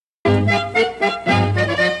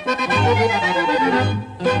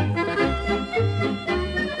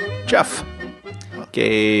Jeff.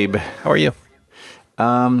 Gabe. How are you?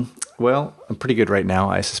 Well, I'm pretty good right now.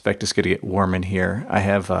 I suspect it's going to get warm in here. I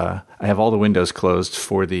have all the windows closed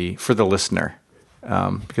for the listener,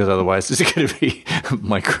 because otherwise it's going to be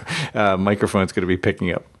microphone's going to be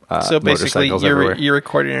picking up. So basically, you're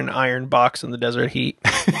recording an iron box in the desert heat.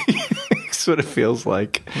 That's what it feels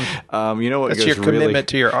like. You know what? That's your commitment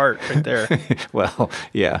to your art, right there. Well,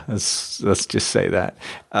 yeah. Let's just say that.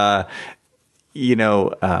 It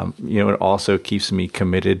also keeps me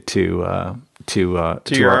committed to our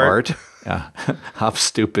art. Hop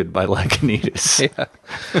Stoopid by Lagunitas.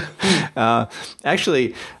 Yeah.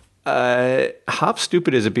 Actually, Hop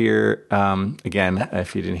Stoopid is a beer. Again,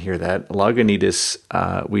 if you didn't hear that,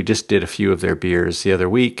 Lagunitas, we just did a few of their beers the other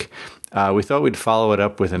week. We thought we'd follow it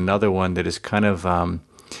up with another one that is kind of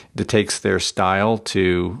that takes their style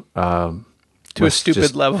to a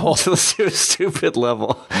stupid level. To a stupid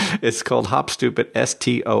level. It's called Hop Stoopid,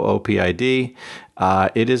 Stoopid.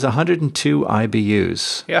 It is 102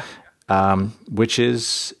 IBUs. Yeah. Which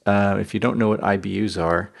is, if you don't know what IBUs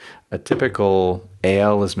are, a typical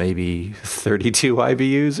ale is maybe 32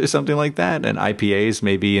 IBUs or something like that, and IPAs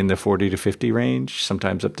maybe in the 40 to 50 range,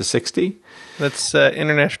 sometimes up to 60. That's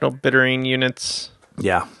international bittering units.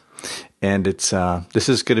 Yeah. And it's this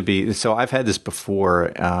is going to be, so I've had this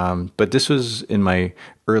before, but this was in my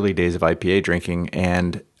early days of IPA drinking,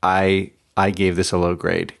 and I gave this a low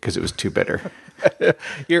grade because it was too bitter.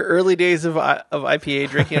 Your early days of IPA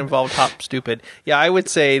drinking involved Hop Stoopid. Yeah, I would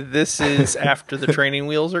say this is after the training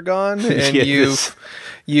wheels are gone, and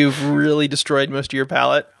you've really destroyed most of your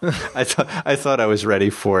palate. I thought I was ready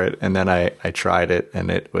for it, and then I tried it,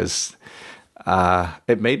 and it was.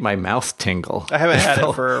 It made my mouth tingle. I haven't had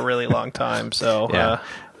it for a really long time, so yeah.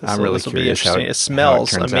 I'm really curious how it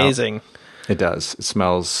smells amazing. Out. It does. It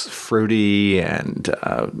smells fruity and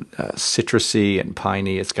citrusy and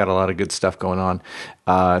piney. It's got a lot of good stuff going on.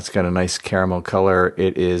 It's got a nice caramel color.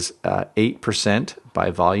 It is 8%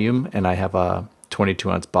 by volume, and I have a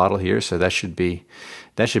 22-ounce bottle here, so that should be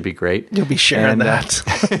great. You'll be sharing that.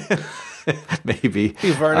 Maybe.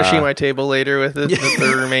 Be varnishing my table later with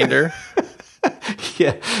the remainder.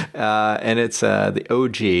 Yeah, and it's the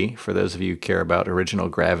OG, for those of you who care about original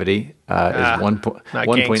gravity, is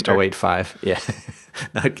 1.085. Yeah,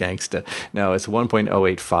 not gangsta. No, it's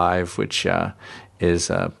 1.085, which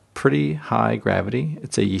is pretty high gravity.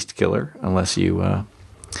 It's a yeast killer, unless you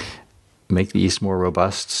make the yeast more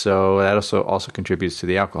robust. So that also contributes to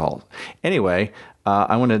the alcohol. Anyway,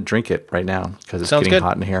 I want to drink it right now because it's getting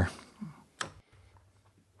hot in here.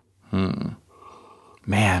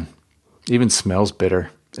 Man. Even smells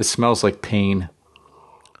bitter. It smells like pain.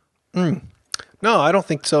 No, I don't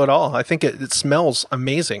think so at all. I think it smells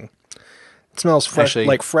amazing. It smells fresh,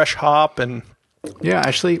 like fresh hop and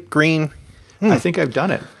green. I think I've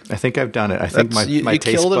done it. I think my taste buds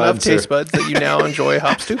killed enough taste buds that you now enjoy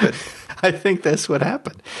Hop Stoopid. I think that's what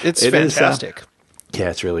happened. It's fantastic.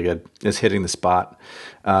 Yeah, it's really good. It's hitting the spot.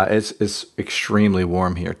 It's extremely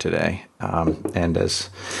warm here today, and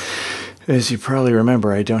as you probably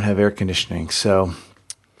remember, I don't have air conditioning, so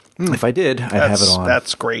if I did, I'd have it on.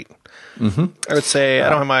 That's great. Mm-hmm. I would say I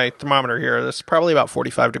don't have my thermometer here. It's probably about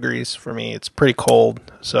 45 degrees for me. It's pretty cold,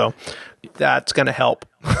 so that's going to help.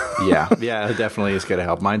 Yeah, it definitely is going to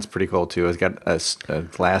help. Mine's pretty cold, too. I've got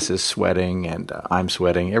glasses sweating, and I'm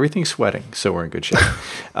sweating. Everything's sweating, so we're in good shape.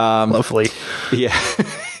 Lovely. Yeah.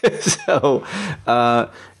 So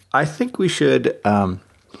I think we should...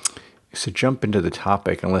 So jump into the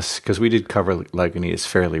topic, because we did cover Lagunitas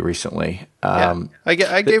fairly recently. I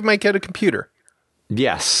gave my kid a computer.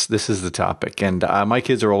 Yes, this is the topic. And my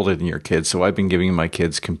kids are older than your kids, so I've been giving my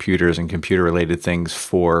kids computers and computer-related things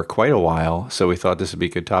for quite a while. So we thought this would be a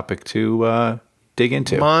good topic to dig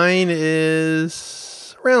into. Mine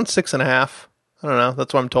is around 6.5. I don't know.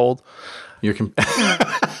 That's what I'm told.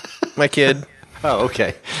 My kid. Oh,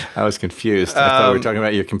 okay. I was confused. I thought we were talking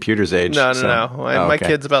about your computer's age. No. My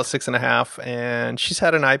kid's about 6.5, and she's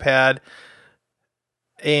had an iPad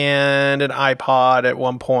and an iPod at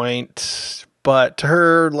one point. But to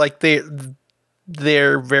her, like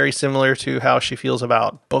they're very similar to how she feels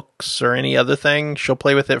about books or any other thing. She'll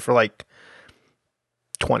play with it for like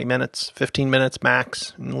 20 minutes, 15 minutes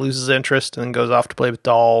max, and loses interest, and then goes off to play with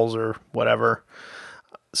dolls or whatever.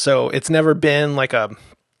 So it's never been like a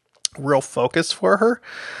real focus for her.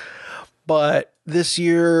 But this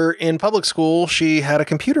year in public school, she had a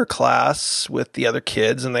computer class with the other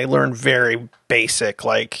kids, and they learned very basic,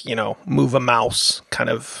 like, move a mouse kind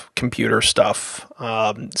of computer stuff,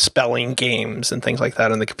 spelling games and things like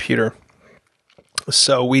that on the computer.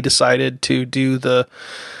 So we decided to do the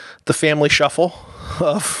family shuffle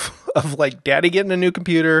of of like daddy getting a new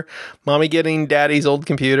computer, mommy getting daddy's old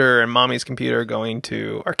computer, and mommy's computer going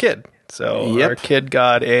to our kid. So our Yep. kid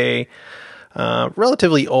got a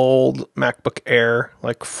relatively old MacBook Air,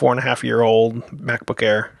 like 4.5-year-old MacBook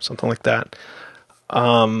Air, something like that.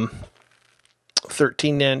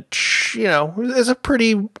 13-inch, is a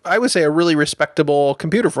pretty, I would say, a really respectable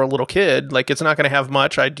computer for a little kid. Like, it's not going to have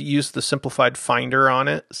much. I'd use the simplified Finder on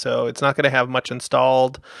it, so it's not going to have much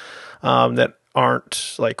installed that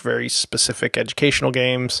aren't like very specific educational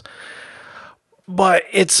games. But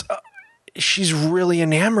she's really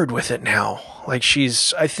enamored with it now. Like,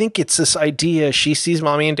 I think it's this idea. She sees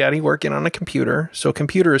mommy and daddy working on a computer. So a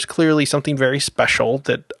computer is clearly something very special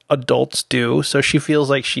that adults do. So she feels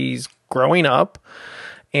like she's growing up.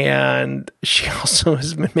 And she also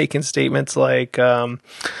has been making statements like,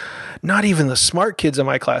 not even the smart kids in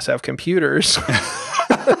my class have computers.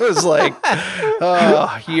 It was like,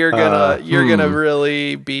 oh, you're gonna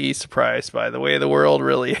really be surprised by the way the world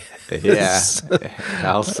really is. Yeah,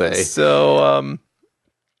 I'll say. So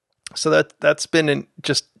that's been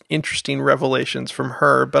just interesting revelations from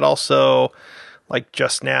her, but also like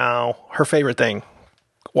just now, her favorite thing,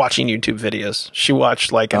 watching YouTube videos. She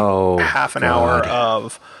watched like half an hour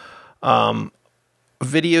of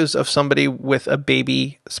videos of somebody with a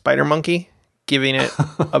baby spider monkey, giving it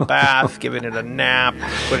a bath, giving it a nap,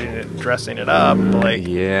 dressing it up. Like,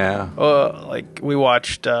 yeah. Like we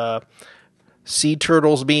watched sea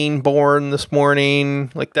turtles being born this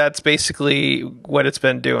morning. Like, that's basically what it's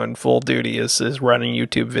been doing full duty is running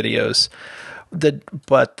YouTube videos.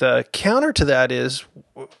 But the counter to that is,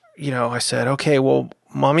 I said, okay, well,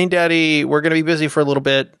 mommy and daddy, we're going to be busy for a little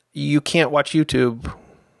bit. You can't watch YouTube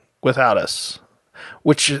without us,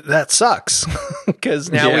 which that sucks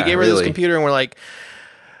because now we gave her this computer and we're like,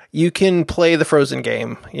 you can play the Frozen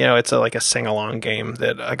game. It's like a sing-along game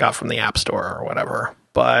that I got from the App Store or whatever.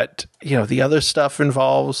 But, the other stuff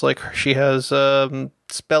involves, like, she has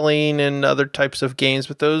spelling and other types of games,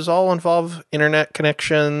 but those all involve internet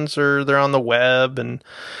connections or they're on the web. And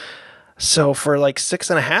so for like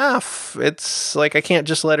 6.5, it's like I can't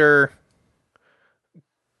just let her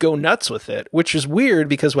go nuts with it, which is weird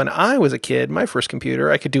because when I was a kid, my first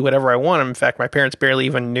computer, I could do whatever I wanted. In fact, my parents barely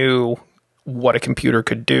even knew what a computer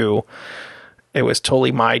could do. It was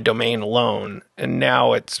totally my domain alone. And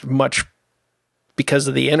now it's because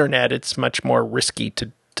of the internet, it's much more risky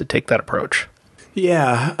to take that approach.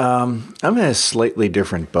 Yeah, I'm in a slightly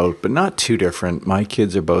different boat, but not too different. My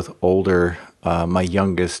kids are both older. My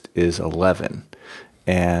youngest is 11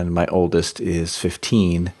 and my oldest is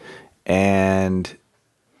 15. And,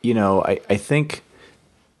 I think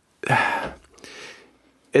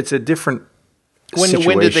it's a different situation.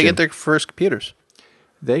 When did they get their first computers?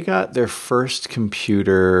 They got their first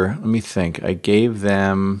computer, let me think. I gave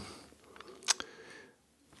them,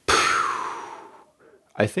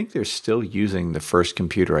 I think they're still using the first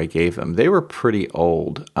computer I gave them. They were pretty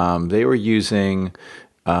old. They were using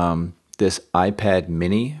this iPad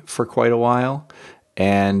mini for quite a while.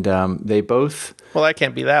 And they both... Well, that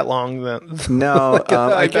can't be that long then. No,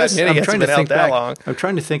 I guess I'm trying to think back. Long. I'm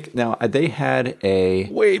trying to think now. They had a...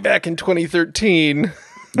 Way back in 2013.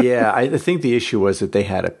 Yeah, I think the issue was that they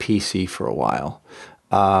had a PC for a while.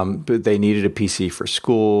 But they needed a PC for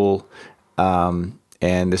school. And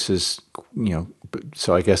this is,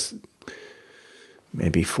 so I guess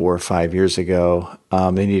maybe 4 or 5 years ago,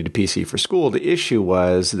 they needed a PC for school. The issue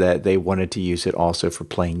was that they wanted to use it also for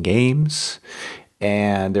playing games.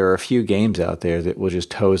 And there are a few games out there that will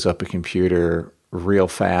just hose up a computer real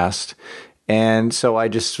fast. And so I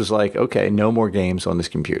just was like, okay, no more games on this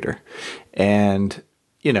computer. And,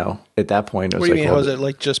 at that point, it was what do you mean? Was it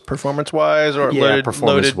like just performance-wise or loaded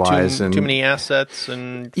too many assets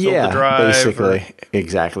and filled the drive? Basically.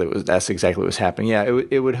 Exactly. That's exactly what was happening. Yeah,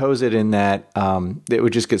 it would hose it in that it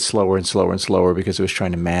would just get slower and slower and slower because it was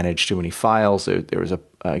trying to manage too many files. There was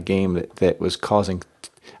a game that was causing,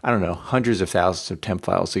 I don't know, hundreds of thousands of temp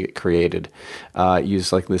files to get created.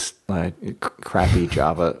 Use like this crappy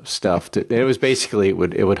Java stuff. It was basically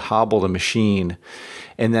it would hobble the machine,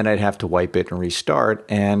 and then I'd have to wipe it and restart.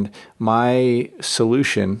 And my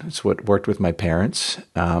solution, it's what worked with my parents,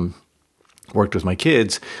 worked with my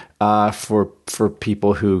kids, for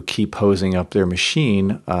people who keep hosing up their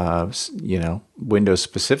machine, Windows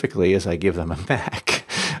specifically, is I give them a Mac.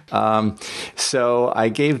 So I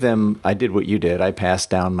did what you did. I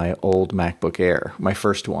passed down my old MacBook Air, my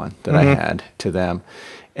first one that I had, to them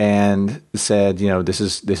and said, this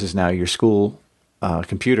is now your school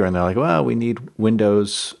computer. And they're like, well, we need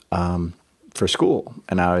Windows for school.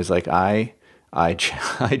 And I was like, I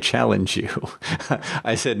challenge you.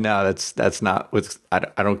 I said, no, that's not what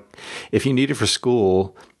I don't, if you need it for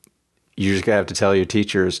school, you're just going to have to tell your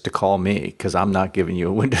teachers to call me because I'm not giving you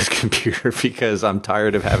a Windows computer because I'm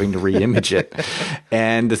tired of having to re-image it.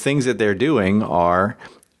 And the things that they're doing are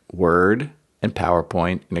Word and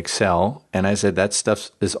PowerPoint and Excel. And I said, that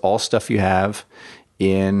stuff is all stuff you have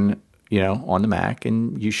in, on the Mac,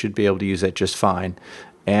 and you should be able to use that just fine.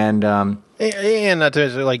 And not to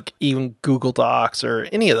mention, like, even Google Docs or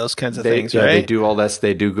any of those kinds of things, right? They do all that.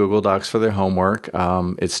 They do Google Docs for their homework.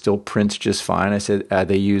 It still prints just fine. I said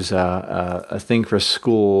they use a thing for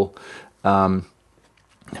school. I'm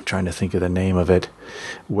trying to think of the name of it,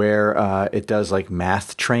 where it does like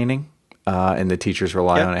math training, and the teachers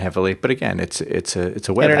rely on it heavily. But again, it's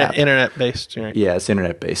a web app. Internet based. Right? Yeah, it's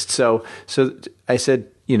internet based. So I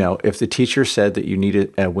said, if the teacher said that you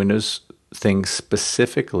needed a Windows thing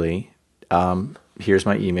specifically, here's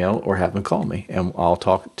my email, or have them call me and I'll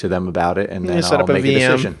talk to them about it, and then I'll make a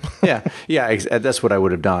decision. That's what I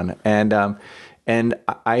would have done. And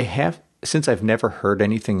I have, since I've never heard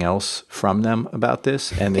anything else from them about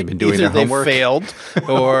this, and they've been doing their homework, failed,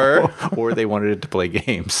 or or they wanted it to play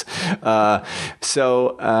games. They've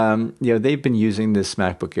been using this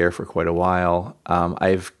MacBook Air for quite a while.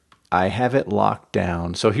 I have it locked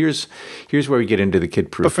down. So here's where we get into the kid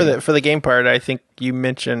proof. But for the game part, I think you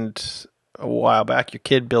mentioned a while back your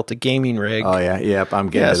kid built a gaming rig. Oh yeah, yep. I'm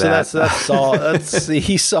getting to that. So that's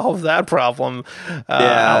he solved that problem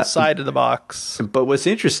outside of the box. But what's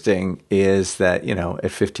interesting is that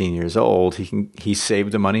at 15 years old, he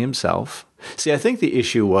saved the money himself. See, I think the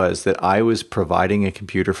issue was that I was providing a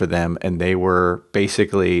computer for them, and they were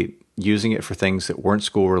basically using it for things that weren't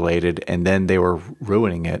school related, and then they were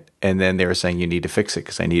ruining it, and then they were saying, you need to fix it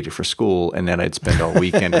because I need it for school, and then I'd spend all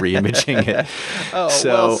weekend re-imaging it.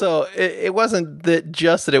 So it wasn't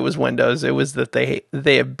that it was Windows, it was that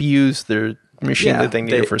they abused their machine that they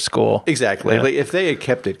needed for school. Exactly. Yeah. Like if they had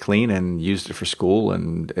kept it clean and used it for school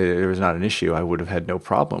and it was not an issue, I would have had no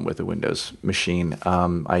problem with a Windows machine.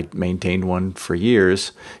 I maintained one for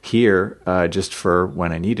years here, just for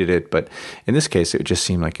when I needed it. But in this case, it just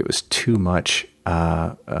seemed like it was too much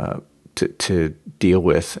to deal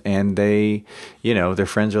with. And they, their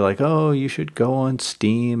friends are like, oh, you should go on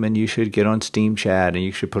Steam and you should get on Steam Chat and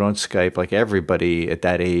you should put on Skype. Like everybody at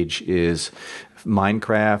that age is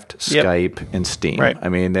Minecraft, Skype, and Steam. Right. I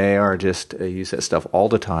mean, they are just use that stuff all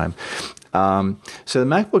the time. So the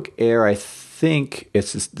MacBook Air, I think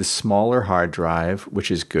it's the smaller hard drive, which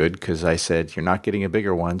is good because I said you're not getting a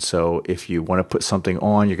bigger one. So if you want to put something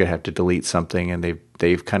on, you're going to have to delete something, and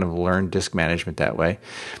they've kind of learned disk management that way.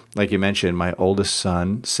 Like you mentioned, my oldest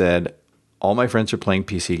son said, all my friends are playing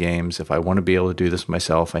PC games. If I want to be able to do this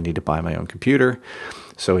myself, I need to buy my own computer.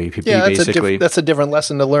 So he basically... that's a different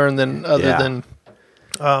lesson to learn than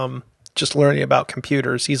just learning about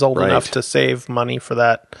computers. He's old enough to save money for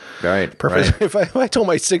that purpose. Right. If I told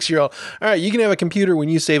my 6-year-old, all right, you can have a computer when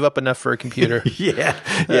you save up enough for a computer.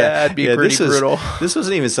 That'd be pretty brutal. This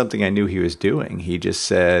wasn't even something I knew he was doing. He just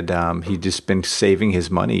said he'd just been saving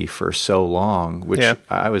his money for so long, which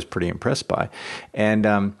I was pretty impressed by.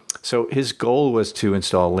 And so his goal was to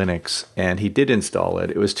install Linux, and he did install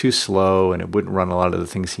it. It was too slow, and it wouldn't run a lot of the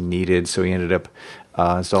things he needed, so he ended up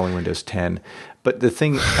installing Windows 10. But the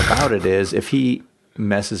thing about it is, if he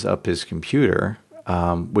messes up his computer,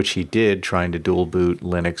 which he did trying to dual boot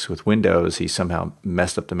Linux with Windows, he somehow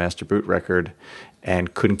messed up the master boot record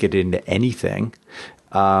and couldn't get into anything.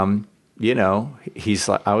 He's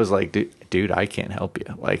like, I was like, dude, I can't help you.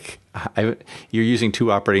 Like, you're using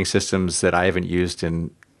two operating systems that I haven't used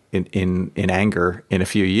in anger in a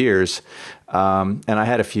few years. And I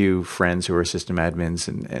had a few friends who were system admins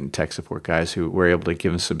and tech support guys who were able to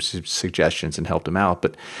give him some suggestions and helped him out.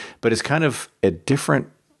 But it's kind of a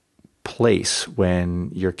different place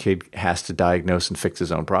when your kid has to diagnose and fix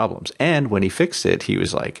his own problems. And when he fixed it, he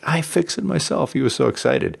was like, I fixed it myself. He was so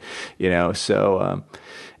excited, so,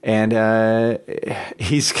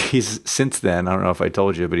 he's since then, I don't know if I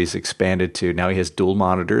told you, but he's expanded to, now he has dual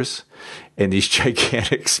monitors and these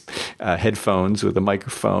gigantic headphones with a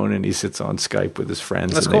microphone, and he sits on Skype with his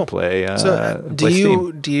friends. That's and cool. They play. Do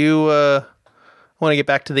you want to get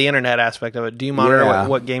back to the internet aspect of it? Do you monitor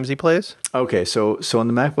what games he plays? Okay, so on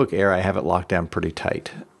the MacBook Air, I have it locked down pretty tight.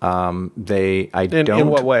 In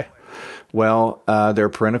what way? Well, there are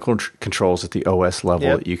parental controls at the OS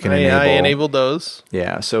level that you can enable. I enabled those.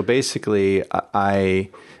 Yeah, so basically, I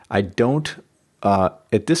don't.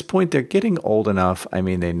 At this point, they're getting old enough. I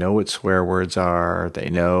mean, they know what swear words are. They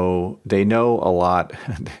know a lot.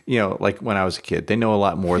 Like when I was a kid, they know a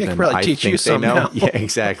lot more than I think they know. Yeah,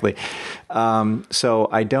 exactly. So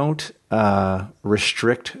I don't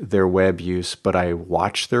restrict their web use, but I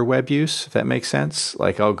watch their web use, if that makes sense.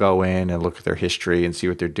 Like I'll go in and look at their history and see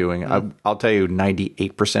what they're doing. I'll tell you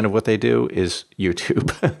 98% of what they do is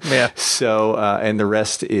YouTube. Yeah. So, and the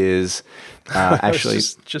rest is actually... I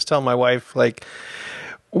was just telling my wife, like,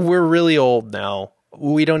 we're really old now.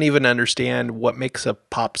 We don't even understand what makes a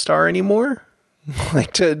pop star anymore.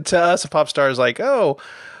 Like to us, a pop star is like,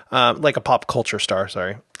 like a pop culture star.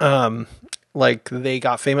 Sorry. Like they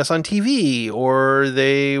got famous on TV or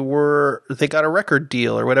they got a record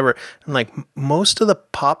deal or whatever. And like most of the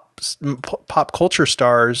pop culture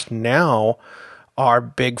stars now are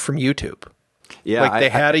big from YouTube. Yeah. Like they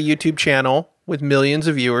had a YouTube channel with millions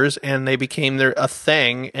of viewers and they became a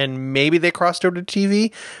thing, and maybe they crossed over to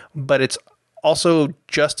TV, but it's also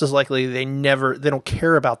just as likely they don't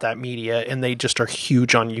care about that media and they just are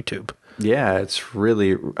huge on YouTube. Yeah, it's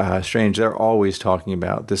really strange. They're always talking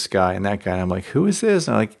about this guy and that guy. And I'm like, who is this?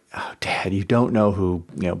 And I'm like, oh, Dad, you don't know who,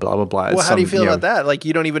 blah, blah, blah. Well, how do you feel about that? Like,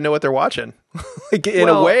 you don't even know what they're watching. Like, in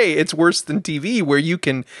a way, it's worse than TV, where you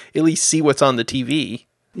can at least see what's on the TV.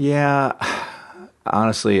 Yeah.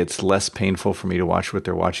 Honestly, it's less painful for me to watch what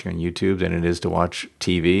they're watching on YouTube than it is to watch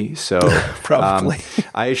TV. So Probably.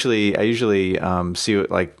 I usually see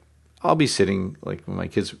it, like, I'll be sitting, like, when my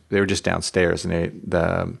kids, they were just downstairs,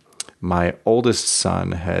 and my oldest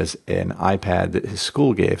son has an iPad that his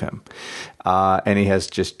school gave him. And he has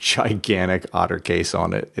just gigantic Otter case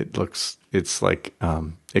on it. It's like,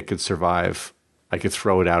 it could survive. I could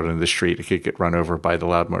throw it out into the street. It could get run over by the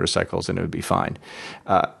loud motorcycles and it would be fine.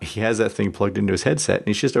 He has that thing plugged into his headset and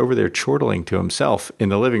he's just over there chortling to himself in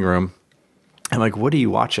the living room. I'm like, what are you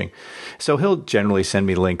watching? So he'll generally send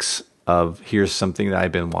me links of, here's something that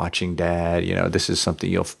I've been watching, Dad. This is something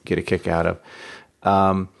you'll get a kick out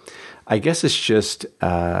of. I guess it's just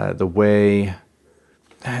the way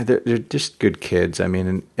they're just good kids. I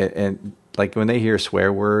mean, and like when they hear a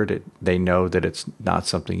swear word, they know that it's not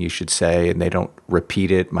something you should say, and they don't repeat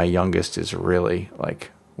it. My youngest is really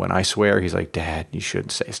like, when I swear, he's like, Dad, you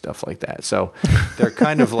shouldn't say stuff like that. So they're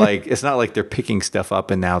kind of like, it's not like they're picking stuff up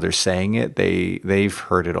and now they're saying it. They've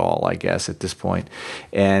heard it all, I guess, at this point.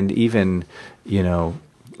 And even,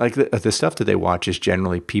 like the stuff that they watch is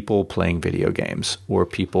generally people playing video games or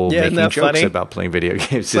people making jokes funny? About playing video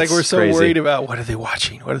games. It's like we're so crazy. Worried about what are they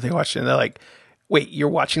watching? What are they watching? And they're like, wait, you're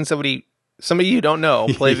watching somebody you don't know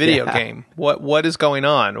play a video game. What is going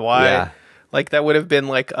on? Why? Yeah. Like that would have been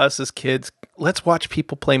like us as kids. Let's watch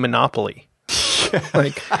people play Monopoly.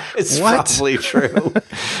 Like it's probably true.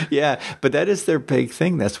 Yeah, but that is their big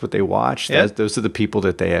thing. That's what they watch. Yeah. Those are the people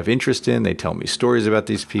that they have interest in. They tell me stories about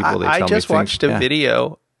these people. I just watched a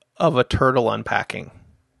video of a turtle unpacking.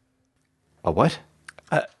 A what?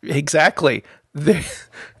 Exactly.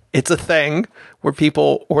 It's a thing where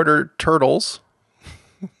people order turtles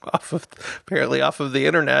off of the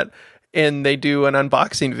internet, and they do an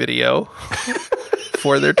unboxing video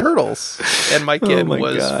for their turtles. And my kid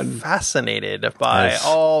was fascinated by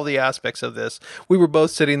all the aspects of this. We were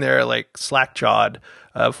both sitting there like slack-jawed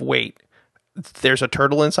of, wait, there's a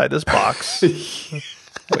turtle inside this box.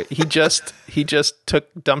 Wait, he just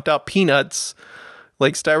dumped out peanuts,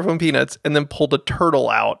 like styrofoam peanuts, and then pulled a turtle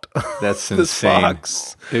out. That's this insane.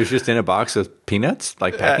 Box. It was just in a box of peanuts,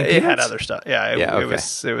 like packing peanuts? It had other stuff. Yeah,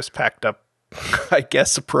 it was packed up, I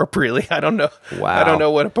guess, appropriately. I don't know. Wow. I don't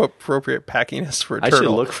know what appropriate packing is for a turtle. I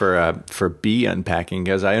should look for bee unpacking,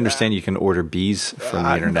 because I understand you can order bees from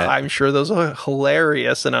the internet. I'm sure those are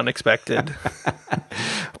hilarious and unexpected.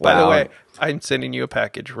 By the way, I'm sending you a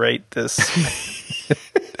package right this.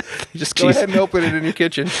 Just go ahead and open it in your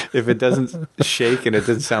kitchen. If it doesn't shake and it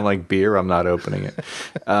doesn't sound like beer, I'm not opening it.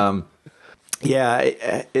 Yeah,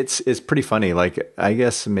 it's pretty funny. Like, I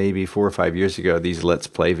guess maybe 4 or 5 years ago, these Let's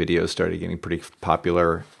Play videos started getting pretty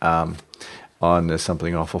popular on the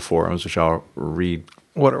Something Awful forums, which I'll read.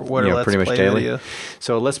 What are Let's pretty much Play daily. Video?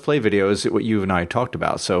 So Let's Play video is what you and I talked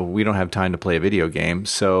about. So we don't have time to play a video game.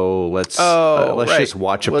 So let's just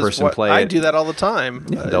watch a person play it. I do that all the time.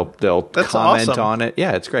 Yeah, they'll comment on it.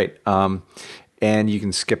 Yeah, it's great. And you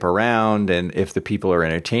can skip around, and if the people are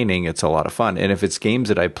entertaining, it's a lot of fun. And if it's games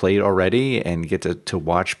that I played already and get to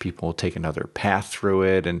watch people take another path through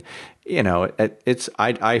it, and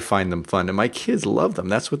I find them fun, and my kids love them.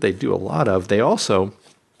 That's what they do a lot of. They also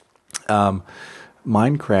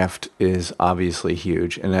Minecraft is obviously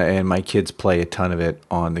huge, and my kids play a ton of it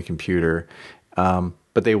on the computer. But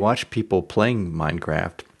they watch people playing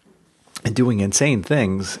Minecraft and doing insane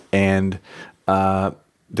things, and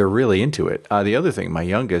they're really into it. The other thing, my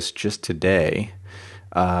youngest just today,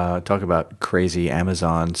 talk about crazy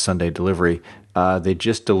Amazon Sunday delivery. They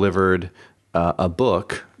just delivered a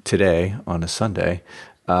book today on a Sunday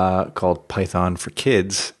called Python for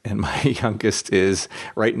Kids. And my youngest is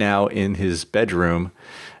right now in his bedroom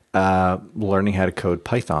learning how to code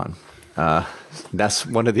Python. That's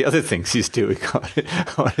one of the other things he's doing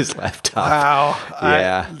on his laptop. Wow.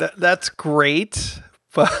 Yeah. That's great.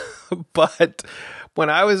 But when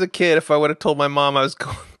I was a kid, if I would have told my mom I was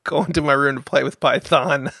going to my room to play with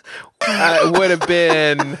Python, it would have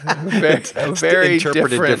been very interpreted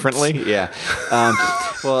different. differently. Yeah.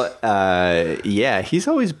 Yeah, he's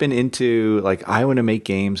always been into, like, I want to make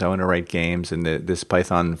games, I want to write games, and this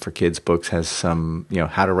Python for Kids books has some,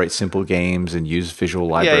 how to write simple games and use visual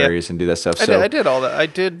libraries and do that stuff. I did all that. I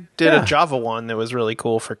did a Java one that was really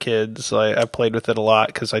cool for kids. I played with it a lot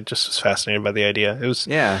because I just was fascinated by the idea.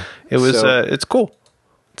 It's cool.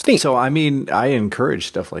 It's neat. So, I mean, I encourage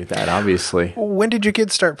stuff like that, obviously. When did your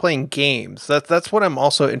kids start playing games? That's what I'm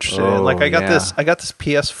also interested in. Like, I got this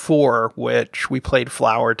PS4, which we played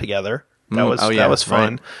Flower together. That was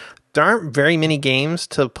fun. Right. There aren't very many games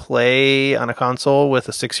to play on a console with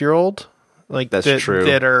a 6-year-old. Like, that's true.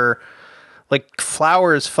 That are like,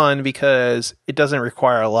 Flower is fun because it doesn't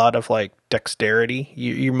require a lot of like dexterity.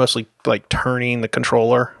 You're mostly like turning the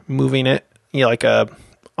controller, moving it.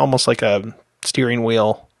 Almost like a steering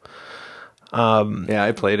wheel.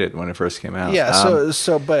 I played it when it first came out. Yeah,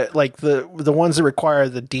 but like the ones that require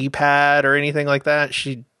the D-pad or anything like that,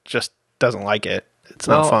 she just doesn't like it. It's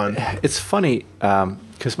not fun. It's funny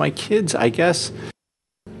because my kids, I guess,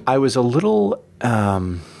 I was a little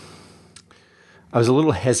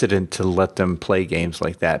hesitant to let them play games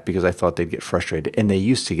like that because I thought they'd get frustrated, and they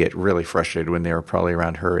used to get really frustrated when they were probably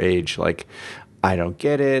around her age. Like, I don't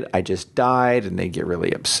get it. I just died, and they get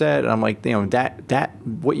really upset. And I'm like, that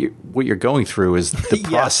what you're going through is the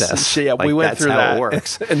process. Yes, yeah, we went through that. It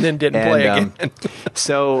works, and then didn't play again.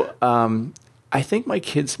 So I think my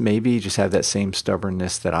kids maybe just have that same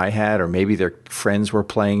stubbornness that I had, or maybe their friends were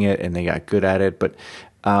playing it and they got good at it. But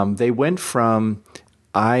they went from,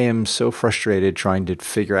 I am so frustrated trying to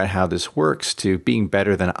figure out how this works, to being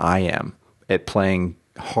better than I am at playing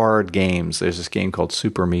hard games. There's this game called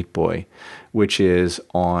Super Meat Boy, which is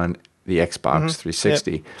on the Xbox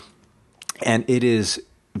 360. Yep. And it is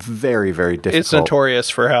very, very difficult. It's notorious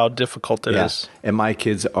for how difficult it is. And my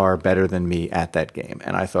kids are better than me at that game.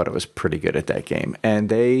 And I thought it was pretty good at that game. And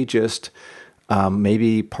they just,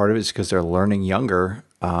 maybe part of it is because they're learning younger,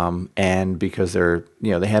 and because they're,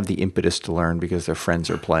 they have the impetus to learn because their friends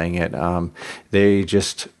are playing it. They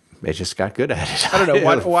just got good at it. I don't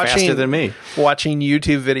know. Faster than me. Watching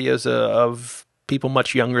YouTube videos of people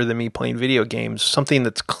much younger than me playing video games, something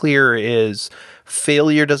that's clear is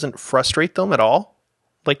failure doesn't frustrate them at all.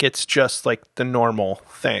 Like, it's just like the normal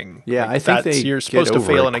thing. Yeah, like, I think you're supposed to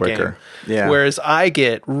fail in a quicker. game. Yeah. Whereas I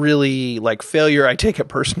get really, like, failure, I take it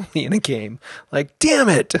personally in a game. Like, damn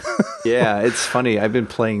it. Yeah, it's funny. I've been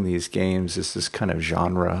playing these games. This kind of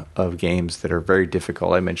genre of games that are very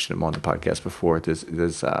difficult. I mentioned them on the podcast before.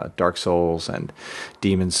 There's Dark Souls and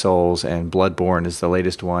Demon Souls, and Bloodborne is the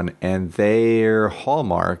latest one. And their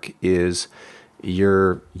hallmark is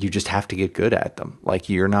you just have to get good at them. Like,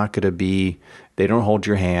 you're not going to be... They don't hold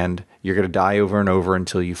your hand. You're going to die over and over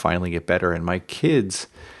until you finally get better. And my kids,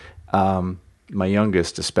 my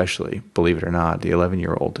youngest especially, believe it or not, the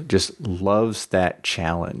 11-year-old, just loves that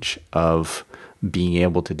challenge of being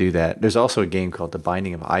able to do that. There's also a game called The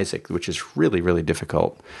Binding of Isaac, which is really, really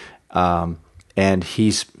difficult. And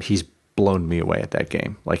he's blown me away at that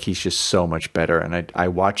game. Like, he's just so much better. And I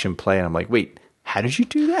watch him play, and I'm like, wait, how did you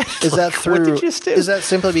do that? Is like, that through? What did you just do? Is that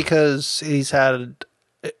simply because he's had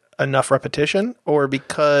enough repetition, or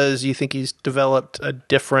because you think he's developed a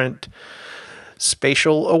different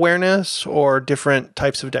spatial awareness or different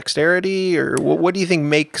types of dexterity, or what do you think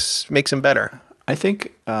makes him better? I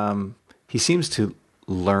think he seems to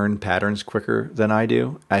learn patterns quicker than I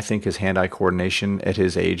do. I think his hand-eye coordination at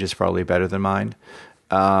his age is probably better than mine.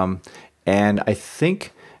 And I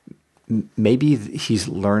think maybe he's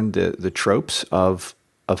learned the tropes of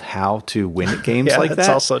how to win at games like that. That's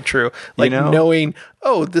also true. Like, knowing,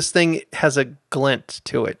 this thing has a glint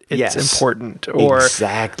to it. It's important. Or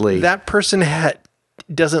exactly. That person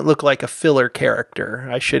doesn't look like a filler character.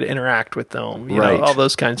 I should interact with them. You know, all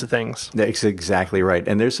those kinds of things. That's exactly right.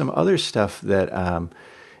 And there's some other stuff that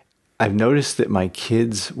I've noticed that my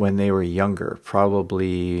kids, when they were younger,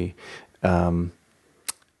 probably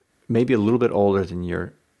maybe a little bit older than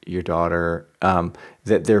your daughter,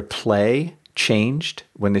 that their play changed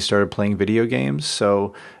when they started playing video games.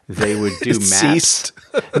 So they would do maps. Ceased.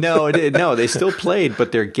 No, they still played,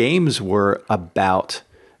 but their games were about,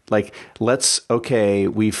 like,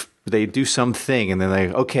 they do something, and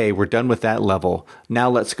then we're done with that level. Now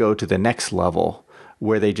let's go to the next level.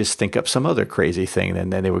 where they just think up some other crazy thing,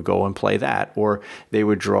 and then they would go and play that. Or they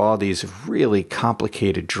would draw these really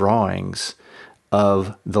complicated drawings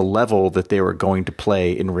of the level that they were going to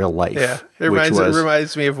play in real life. Yeah, it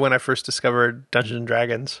reminds me of when I first discovered Dungeons and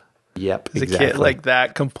Dragons. Yep, As exactly. a kid, like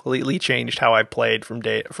that completely changed how I played from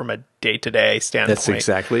a day-to-day standpoint. That's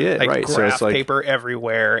exactly it, like right? Graph So it's like paper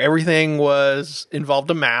everywhere. Everything involved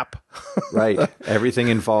a map. right. Everything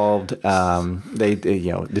involved. They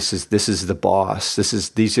this is the boss.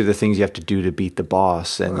 These are the things you have to do to beat the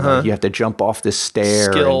boss, and you have to jump off this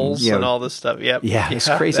stair. Skills and all this stuff. Yep. Yeah, it's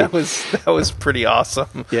crazy. That was pretty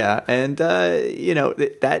awesome. Yeah, and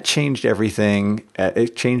that changed everything.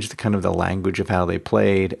 It changed kind of the language of how they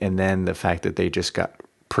played, and then the fact that they just got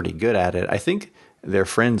pretty good at it. I think their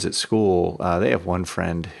friends at school. They have one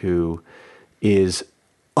friend who is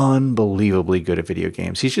unbelievably good at video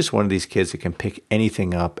games. He's just one of these kids that can pick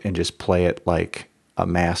anything up and just play it like a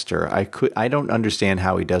master. I don't understand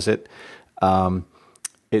how he does it.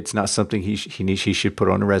 It's not something he should put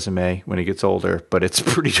on a resume when he gets older, but it's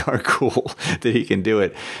pretty darn cool that he can do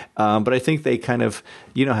it. But I think they kind of,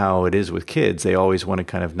 you know how it is with kids, they always want to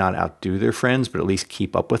kind of not outdo their friends, but at least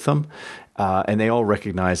keep up with them. And they all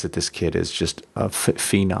recognize that this kid is just a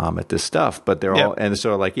phenom at this stuff, but they're all, and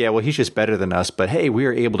so like, yeah, well, he's just better than us, but hey, we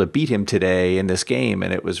were able to beat him today in this game,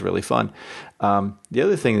 and it was really fun. The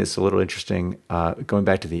other thing that's a little interesting, going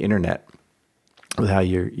back to the internet, with how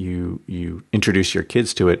you introduce your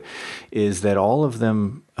kids to it, is that all of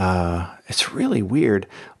them, it's really weird,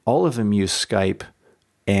 all of them use Skype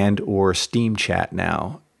and or Steam Chat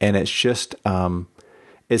now, and it's just,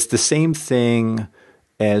 it's the same thing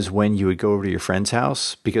as when you would go over to your friend's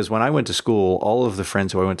house. Because when I went to school, all of the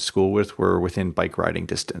friends who I went to school with were within bike riding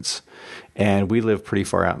distance. And we live pretty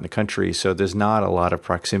far out in the country, so there's not a lot of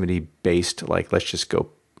proximity based, like, let's just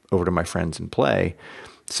go over to my friends and play.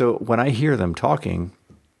 So when I hear them talking,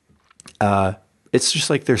 it's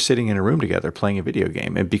just like they're sitting in a room together playing a video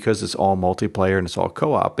game. And because it's all multiplayer and it's all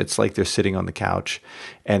co-op, it's like they're sitting on the couch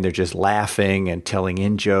and they're just laughing and telling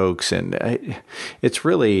in jokes. And it's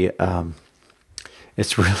really...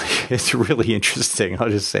 It's really interesting. I'll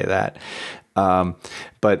just say that.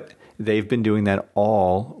 But they've been doing that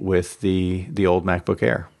all with the old MacBook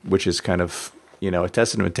Air, which is kind of, a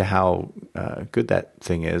testament to how good that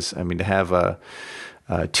thing is. I mean, to have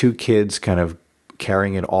two kids kind of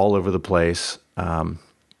carrying it all over the place.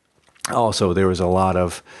 Also, there was a lot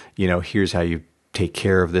of, here's how you take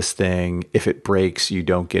care of this thing. If it breaks, you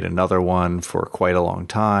don't get another one for quite a long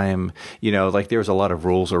time. Like there's a lot of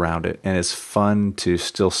rules around it, and it's fun to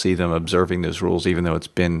still see them observing those rules, even though it's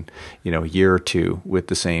been, a year or two with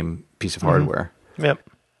the same piece of hardware. Yep.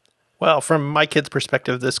 Well, from my kid's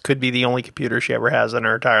perspective, this could be the only computer she ever has in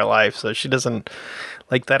her entire life. So she doesn't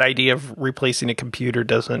like that idea of replacing a computer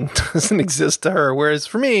doesn't exist to her. Whereas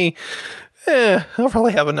for me, I'll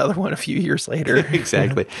probably have another one a few years later.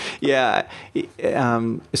 Exactly. Yeah.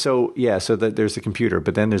 So there's the computer,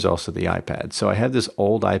 but then there's also the iPad. So I had this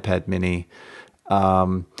old iPad mini.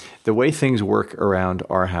 The way things work around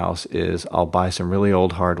our house is I'll buy some really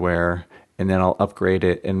old hardware and then I'll upgrade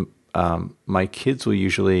it. And my kids will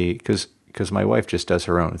usually, because my wife just does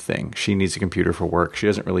her own thing. She needs a computer for work. She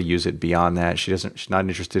doesn't really use it beyond that. She's not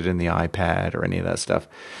interested in the iPad or any of that stuff.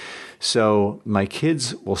 So my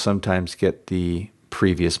kids will sometimes get the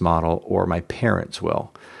previous model, or my parents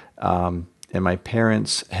will. And my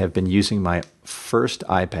parents have been using my first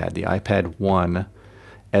iPad, the iPad 1,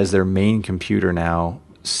 as their main computer now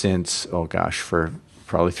since, for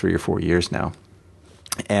probably 3 or 4 years now.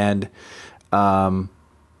 And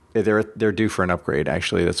they're due for an upgrade,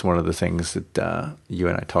 actually. That's one of the things that you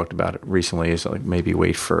and I talked about recently, is like maybe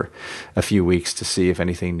wait for a few weeks to see if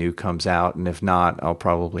anything new comes out. And if not, I'll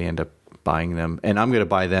probably end up buying them. And I'm going to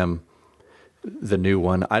buy them the new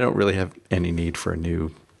one. I don't really have any need for a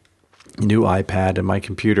new iPad. And my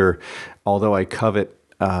computer, although I covet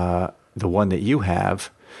the one that you have,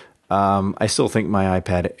 I still think my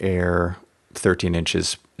iPad Air 13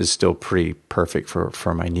 inches is still pretty perfect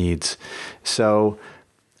for my needs. So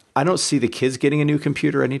I don't see the kids getting a new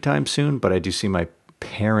computer anytime soon, but I do see my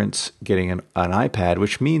parents getting an iPad,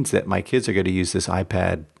 which means that my kids are going to use this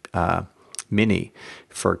iPad mini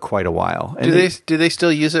for quite a while. And do they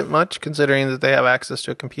still use it much, considering that they have access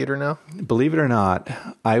to a computer now? Believe it or not,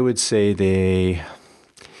 I would say they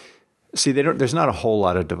don't. There's not a whole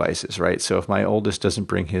lot of devices, right? So if my oldest doesn't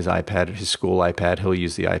bring his school iPad, he'll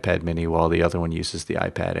use the iPad mini while the other one uses the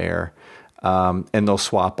iPad Air. And they'll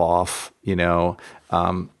swap off,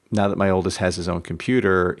 now that my oldest has his own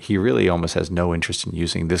computer, he really almost has no interest in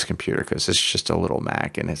using this computer because it's just a little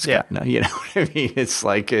Mac and it's got no, you know what I mean? It's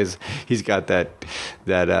like he's got that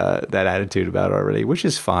attitude about it already, which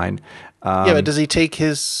is fine. Yeah, but does he take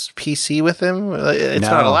his PC with him? It's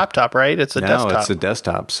not a laptop, right? It's a desktop. No, it's a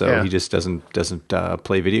desktop. So he just doesn't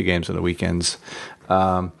play video games on the weekends,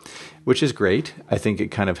 which is great. I think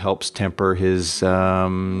it kind of helps temper his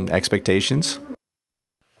expectations.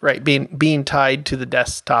 Right, being tied to the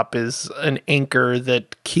desktop is an anchor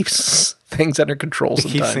that keeps things under control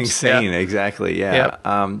sometimes. Keeps things sane, exactly, yeah.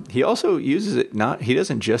 He also uses it, he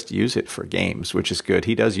doesn't just use it for games, which is good.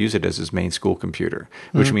 He does use it as his main school computer,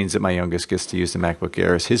 which means that my youngest gets to use the MacBook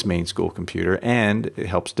Air as his main school computer, and it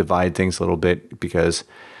helps divide things a little bit because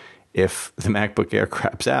if the MacBook Air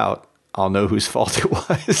craps out, I'll know whose fault it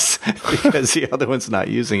was because the other one's not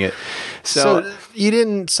using it. So you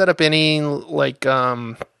didn't set up any like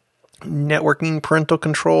networking parental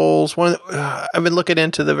controls. I've been looking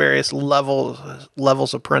into the various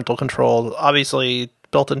levels of parental control. Obviously,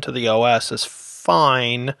 built into the OS is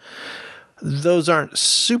fine. Those aren't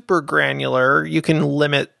super granular. You can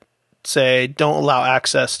limit, say, don't allow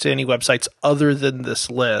access to any websites other than this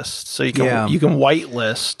list. So you can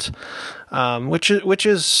whitelist, which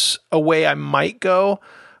is a way I might go.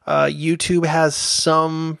 YouTube has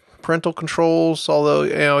some parental controls,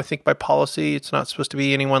 although I think by policy it's not supposed to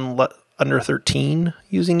be anyone under 13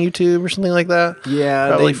 using YouTube or something like that. Yeah,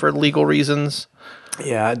 probably for legal reasons.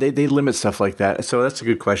 Yeah, they limit stuff like that. So that's a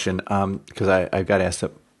good question because I got asked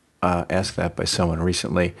that by someone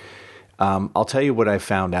recently. I'll tell you what I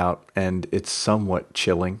found out, and it's somewhat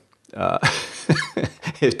chilling,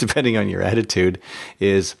 depending on your attitude.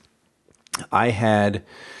 Is I had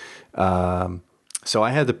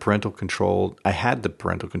the parental control. I had the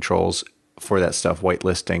parental controls for that stuff,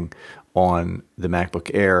 whitelisting on the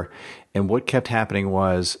MacBook Air, and what kept happening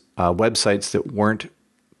was websites that weren't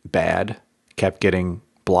bad kept getting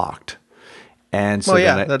blocked. And so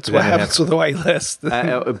that's what happens with the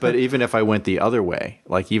whitelist. But even if I went the other way,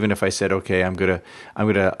 like even if I said, okay, I'm gonna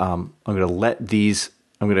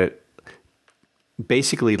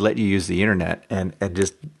basically let you use the internet and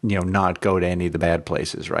just not go to any of the bad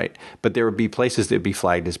places, right? But there would be places that would be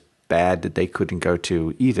flagged as bad that they couldn't go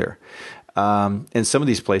to either. And some of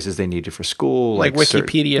these places they need it for school, like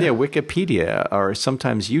Wikipedia. Wikipedia, or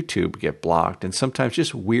sometimes YouTube would get blocked, and sometimes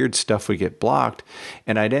just weird stuff would get blocked.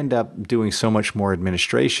 And I'd end up doing so much more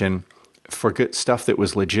administration for good stuff that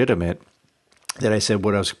was legitimate that I said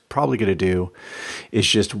what I was probably going to do is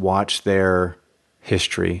just watch their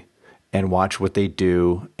history and watch what they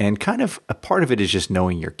do. And kind of a part of it is just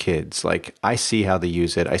knowing your kids. Like I see how they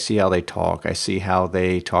use it. I see how they talk. I see how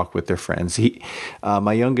they talk with their friends.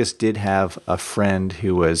 My youngest did have a friend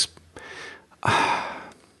who was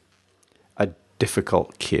a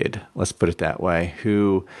difficult kid, let's put it that way,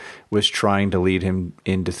 who was trying to lead him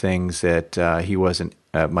into things that he wasn't,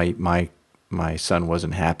 my son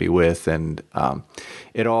wasn't happy with, and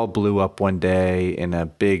it all blew up one day in a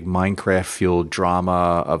big Minecraft-fueled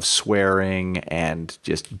drama of swearing and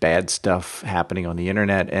just bad stuff happening on the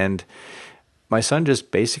internet. And my son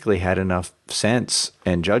just basically had enough sense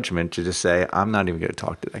and judgment to just say, I'm not even going to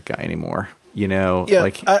talk to that guy anymore.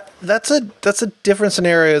 That's a different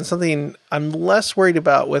scenario and something I'm less worried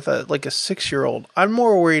about with a 6-year-old. I'm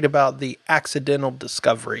more worried about the accidental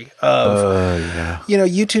discovery of,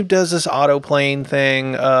 YouTube does this auto playing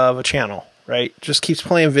thing of a channel, right? Just keeps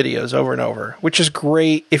playing videos over and over, which is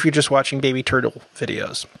great if you're just watching baby turtle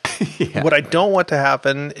videos. Yeah. What I don't want to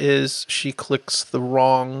happen is she clicks the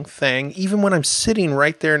wrong thing, even when I'm sitting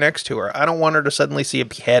right there next to her. I don't want her to suddenly see a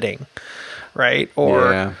beheading, right?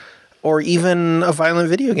 Or even a violent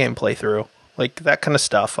video game playthrough, like that kind of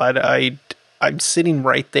stuff. I'm sitting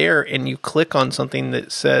right there, and you click on something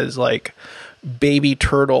that says like "baby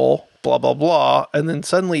turtle," blah blah blah, and then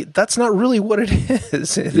suddenly that's not really what it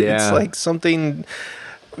is. It's like something,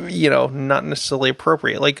 not necessarily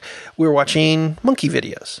appropriate. Like we were watching monkey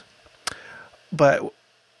videos, but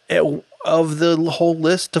of the whole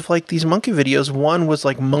list of like these monkey videos, one was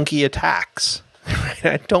like monkey attacks.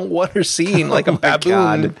 I don't want her seeing like a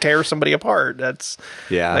baboon tear somebody apart. That's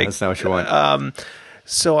that's not what you want.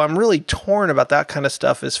 So I'm really torn about that kind of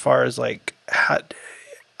stuff as far as like,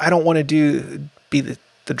 I don't want to be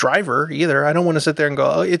the driver either. I don't want to sit there and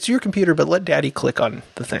go, oh, it's your computer, but let daddy click on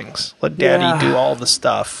the things. Let daddy do all the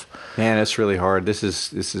stuff. Man, it's really hard. This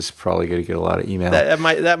is probably going to get a lot of email.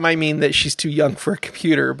 That might mean that she's too young for a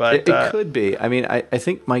computer, but it could be. I mean, I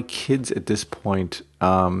think my kids at this point,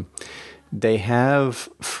 They have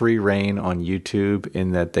free reign on YouTube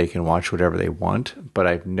in that they can watch whatever they want. But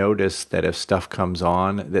I've noticed that if stuff comes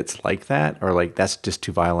on that's like that, or like, that's just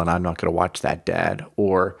too violent, I'm not going to watch that, Dad.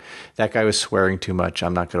 Or that guy was swearing too much,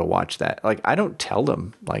 I'm not going to watch that. Like, I don't tell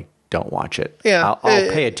them, like, don't watch it. Yeah. I'll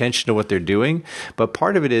pay attention to what they're doing. But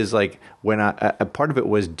part of it is like part of it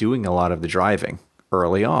was doing a lot of the driving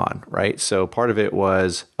early on, right? So part of it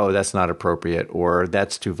was, oh, that's not appropriate, or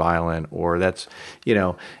that's too violent, or that's,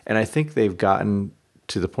 and I think they've gotten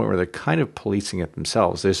to the point where they're kind of policing it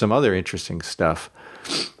themselves. There's some other interesting stuff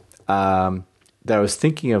that I was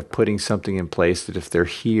thinking of putting something in place that if they're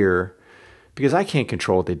here, because I can't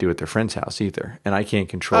control what they do at their friend's house either, and I can't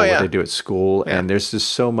control what they do at school, and there's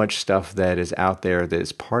just so much stuff that is out there that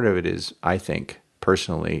is part of it is, I think,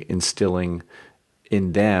 personally, instilling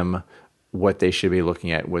in them what they should be looking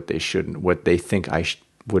at, what they shouldn't, what they think I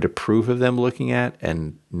would approve of them looking at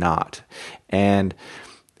and not. And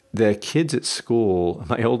the kids at school,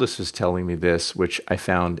 my oldest was telling me this, which I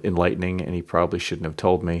found enlightening, and he probably shouldn't have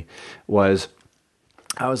told me, was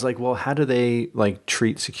I was like, well, how do they like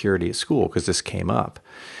treat security at school? Because this came up.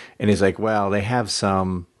 And he's like, well, they have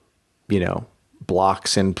some,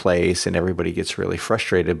 blocks in place and everybody gets really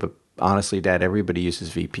frustrated. But honestly, Dad, everybody uses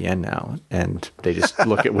VPN now and they just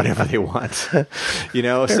look at whatever they want. So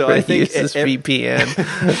Everybody I think uses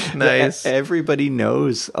VPN. Nice. Everybody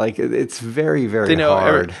knows, like, it's very, very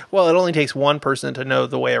hard. Well, it only takes one person to know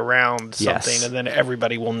the way around something, and then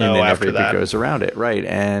everybody will know after that. Everybody goes around it, right?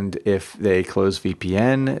 And if they close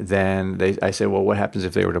VPN, then I say, well, what happens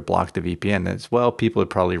if they were to block the VPN? It's, well, people would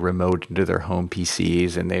probably remote into their home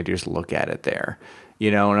PCs and they just look at it there,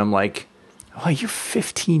 and I'm like, oh, you're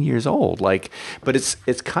 15 years old. Like, but it's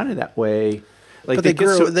kind of that way. Like,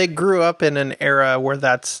 but they grew up in an era where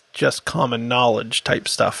that's just common knowledge type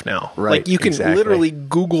stuff now. Right. Like, you can literally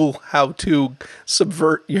Google how to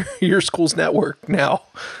subvert your school's network now.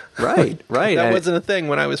 Right. Right. That wasn't a thing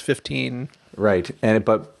when I was 15. Right.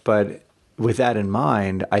 But with that in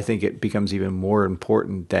mind, I think it becomes even more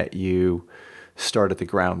important that you start at the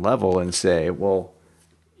ground level and say, well,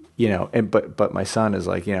 but my son is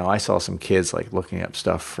like, I saw some kids like looking up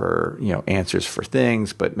stuff for, answers for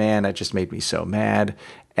things, but man, that just made me so mad.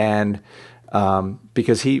 And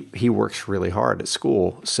because he works really hard at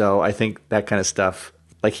school. So I think that kind of stuff,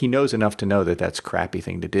 like, he knows enough to know that that's a crappy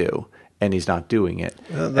thing to do, and he's not doing it.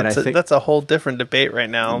 That's a whole different debate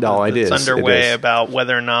right now. No, it's underway about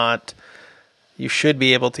whether or not you should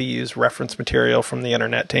be able to use reference material from the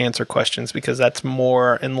internet to answer questions, because that's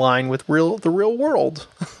more in line with the real world.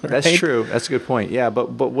 Right? That's true. That's a good point. Yeah, but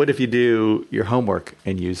what if you do your homework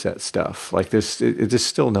and use that stuff? Like, there's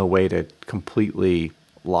still no way to completely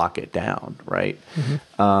lock it down, right?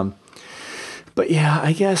 Mm-hmm. But yeah,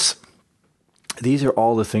 I guess these are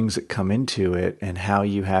all the things that come into it, and how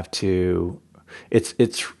you have to.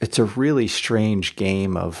 It's a really strange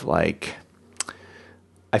game of, like,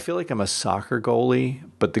 I feel like I'm a soccer goalie,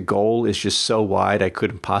 but the goal is just so wide I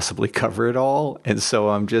couldn't possibly cover it all. And so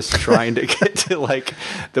I'm just trying to get to, like,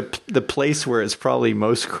 the place where it's probably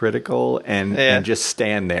most critical and just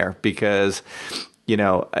stand there, because,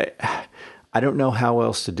 I don't know how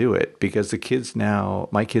else to do it, because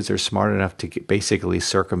my kids are smart enough to basically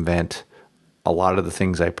circumvent a lot of the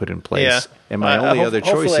things I put in place. Yeah. And my only other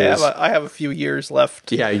choice is I have a few years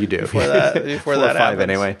left. Yeah, you do. Before that 4 or 5 happens.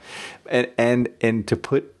 Anyway. And to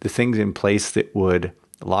put the things in place that would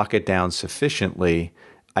lock it down sufficiently,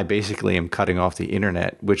 I basically am cutting off the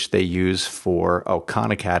internet, which they use for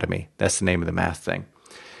Khan Academy. That's the name of the math thing.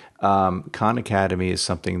 Khan Academy is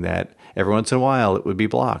something that every once in a while it would be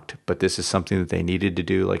blocked, but this is something that they needed to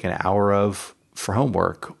do like an hour of for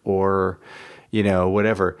homework or,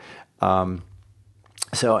 whatever.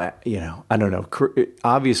 So, I don't know.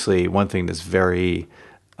 Obviously, one thing that's very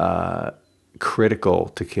critical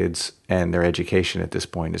to kids and their education at this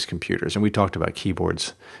point is computers. And we talked about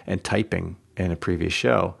keyboards and typing in a previous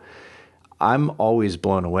show. I'm always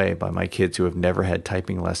blown away by my kids who have never had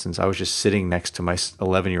typing lessons. I was just sitting next to my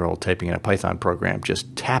 11-year-old typing in a Python program,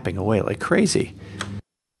 just tapping away like crazy.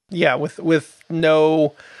 Yeah, with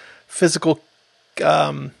no physical...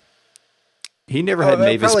 He never had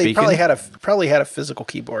Mavis Beacon. Probably had a physical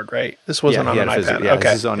keyboard, right? This wasn't on an iPad.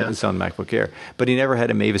 Okay. This is on MacBook Air. But he never had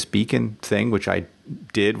a Mavis Beacon thing, which I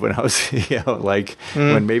did when I was,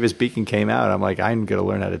 when Mavis Beacon came out, I'm like, I'm going to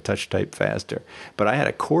learn how to touch type faster. But I had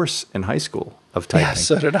a course in high school of typing. Yeah,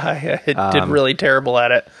 so did I. I did really terrible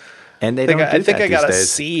at it. And I think I got a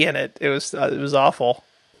C in it. It was awful.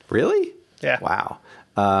 Really? Yeah. Wow.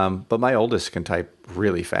 But my oldest can type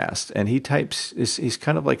really fast, and he types. He's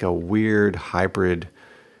kind of like a weird hybrid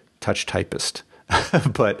touch typist.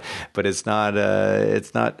 but it's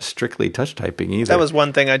not strictly touch typing either. That was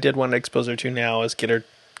one thing I did want to expose her to now is get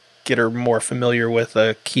her more familiar with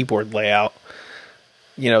a keyboard layout.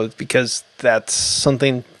 Because that's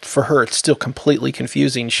something for her. It's still completely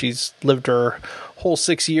confusing. She's lived her whole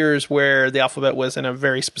 6 years where the alphabet was in a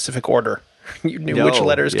very specific order. You knew which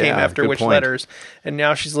letters came after which letters. And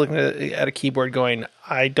now she's looking at a keyboard going,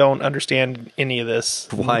 I don't understand any of this.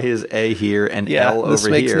 Why is A here and L over here? This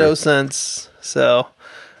makes no sense. So,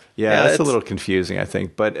 that's a little confusing, I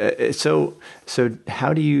think. But so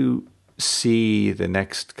how do you see the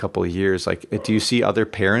next couple of years? Like, do you see other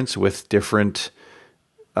parents with different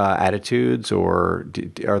attitudes, or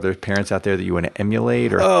are there parents out there that you want to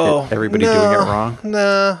emulate, or everybody doing it wrong?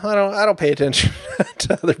 No, I don't pay attention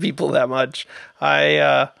to other people that much.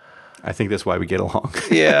 I think that's why we get along.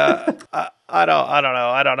 Yeah, I don't know.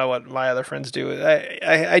 I don't know what my other friends do.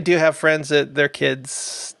 I do have friends that their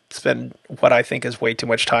kids spend what I think is way too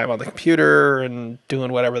much time on the computer and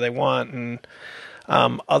doing whatever they want, and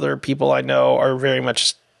other people I know are very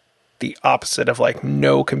much the opposite of like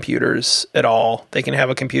no computers at all. They can have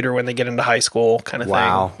a computer when they get into high school kind of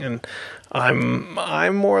thing. And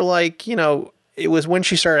I'm more like, it was when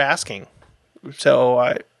she started asking.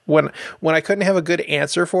 So when I couldn't have a good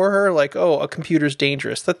answer for her, like, oh, a computer's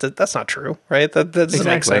dangerous. That's not true, right? That doesn't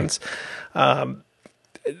make sense.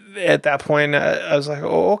 At that point, I was like,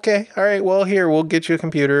 oh, okay. All right. Well, here, we'll get you a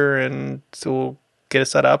computer and so we'll get it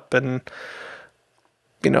set up and,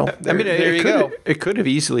 there you go. It could have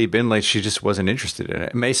easily been like she just wasn't interested in it.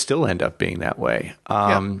 It may still end up being that way.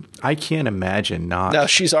 I can't imagine not. No,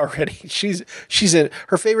 she's in.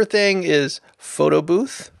 Her favorite thing is photo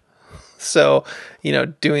booth. So,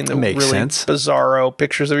 doing the really bizarro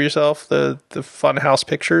pictures of yourself, the fun house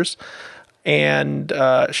pictures. And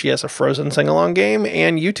she has a Frozen sing-along game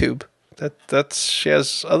and YouTube. She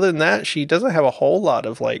has. Other than that, she doesn't have a whole lot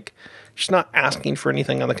of she's not asking for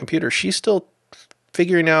anything on the computer. She's still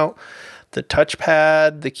figuring out the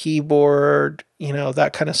touchpad, the keyboard,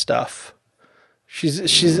 that kind of stuff.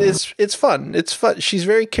 It's fun. It's fun. She's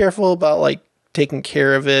very careful about taking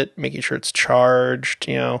care of it, making sure it's charged,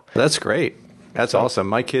 That's great. That's awesome.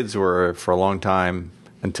 My kids were, for a long time,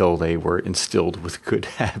 until they were instilled with good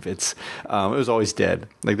habits, it was always dead.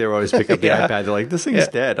 Like, they would always pick up the iPad. They're like, this thing's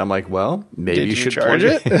dead. I'm like, well, maybe you should charge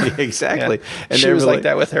it. Exactly. Yeah. And she was like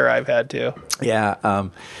that with her iPad too. Yeah.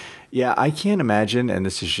 Yeah, I can't imagine, and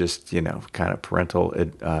this is just, kind of parental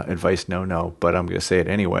advice, no, but I'm going to say it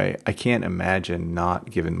anyway. I can't imagine not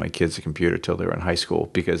giving my kids a computer till they were in high school,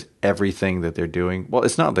 because everything that they're doing, well,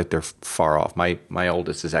 it's not like they're far off. My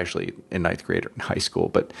oldest is actually in ninth grade or in high school,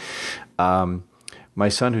 but my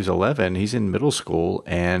son, who's 11, he's in middle school,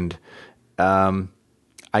 and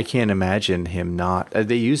I can't imagine him not.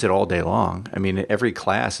 They use it all day long. I mean, every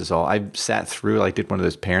class is all. I sat through, did one of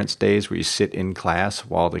those parents' days where you sit in class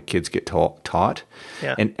while the kids get taught,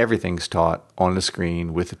 and everything's taught on the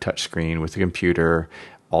screen with the touch screen with the computer.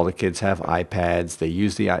 All the kids have iPads. They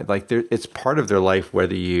use it's part of their life.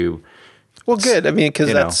 Whether you well, good. I mean,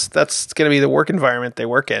 because that's going to be the work environment they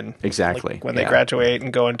work in. Exactly. When they graduate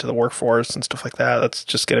and go into the workforce and stuff like that, that's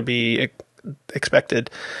just going to be expected.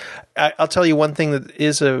 I'll tell you one thing that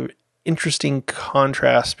is a interesting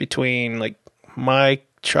contrast between my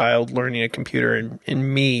child learning a computer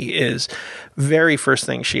and me is very first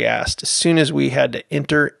thing she asked as soon as we had to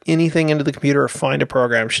enter anything into the computer or find a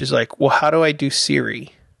program. She's like, well, how do I do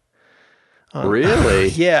Siri? Really?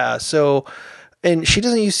 Yeah. So, and she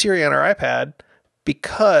doesn't use Siri on her iPad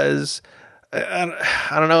because I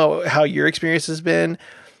don't know how your experience has been.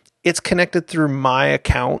 It's connected through my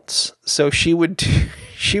accounts. So she would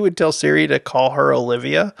tell Siri to call her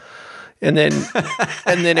Olivia, and then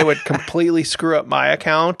it would completely screw up my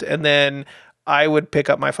account, and then I would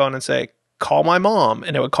pick up my phone and say, call my mom,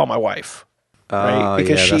 and it would call my wife. Right?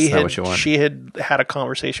 Because she had a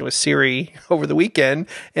conversation with Siri over the weekend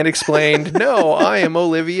and explained, no, I am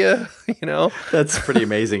Olivia, That's pretty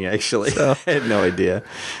amazing, actually. So, I had no idea.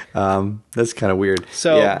 That's kind of weird.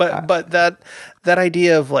 So, yeah, but that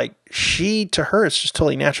idea of to her, it's just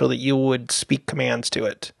totally natural that you would speak commands to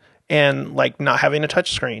it. And not having a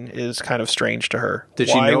touch screen is kind of strange to her.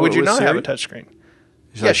 Why would you not Siri? Have a touch screen?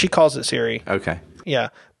 Yeah, she calls it Siri. Okay. Yeah.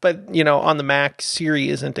 But, on the Mac, Siri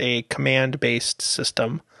isn't a command-based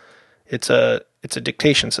system. It's a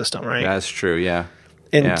dictation system, right? That's true, yeah.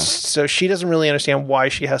 And so she doesn't really understand why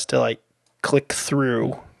she has to, click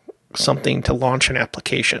through something to launch an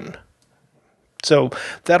application. So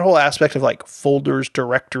that whole aspect of, folders,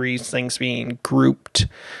 directories, things being grouped,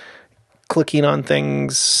 clicking on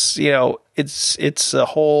things, it's a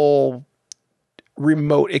whole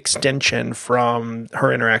remote extension from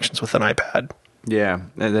her interactions with an iPad. Yeah,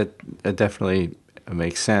 and that definitely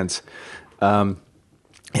makes sense.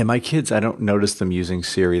 And my kids, I don't notice them using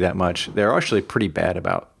Siri that much. They're actually pretty bad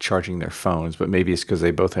about charging their phones, but maybe it's because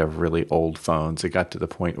they both have really old phones. It got to the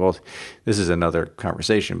point, well, this is another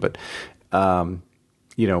conversation, but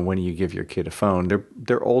when you give your kid a phone,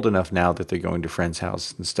 they're old enough now that they're going to friends'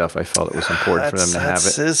 houses and stuff. I felt it was important for them to have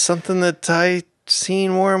it. That is something that I've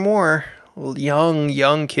seen more and more.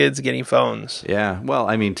 Young kids getting phones. Yeah, well,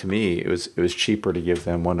 I mean, to me, it was cheaper to give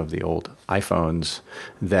them one of the old iPhones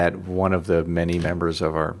that one of the many members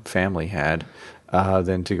of our family had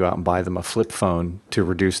than to go out and buy them a flip phone to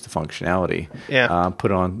reduce the functionality. Yeah.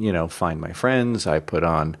 Put on, Find My Friends. I put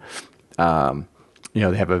on,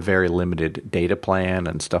 they have a very limited data plan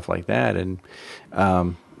and stuff like that, and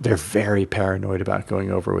they're very paranoid about going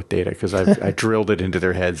over with data because I drilled it into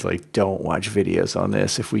their heads like, don't watch videos on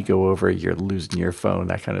this. If we go over, you're losing your phone,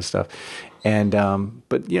 that kind of stuff. And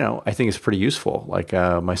but I think it's pretty useful. Like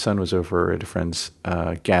my son was over at a friend's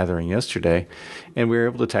gathering yesterday, and we were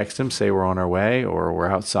able to text him, say we're on our way or we're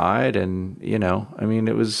outside, and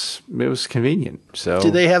it was convenient. So do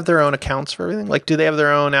they have their own accounts for everything? Like, do they have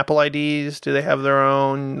their own Apple IDs? Do they have their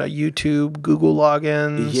own YouTube, Google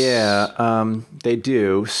logins? Yeah, they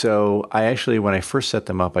do. So I actually, when I first set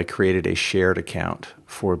them up, I created a shared account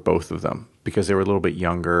for both of them because they were a little bit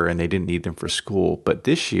younger and they didn't need them for school. But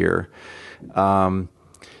this year, when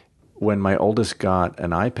my oldest got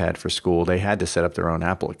an iPad for school, they had to set up their own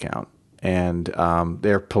Apple account. And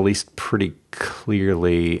they're policed pretty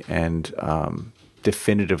clearly and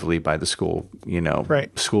definitively by the school,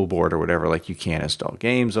 Right. school board or whatever. Like, you can't install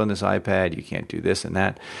games on this iPad, you can't do this and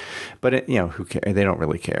that. But who cares? They don't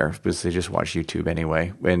really care because they just watch YouTube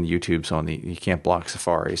anyway. And YouTube's you can't block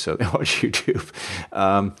Safari, so they watch YouTube.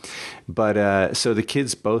 So the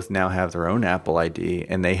kids both now have their own Apple ID,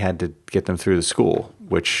 and they had to get them through the school,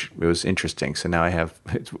 which was interesting. So now I have.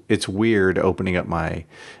 It's weird opening up my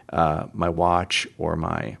my watch or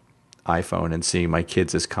my iPhone and seeing my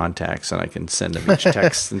kids as contacts, and I can send them each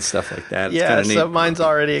text and stuff like that. Yeah, so mine's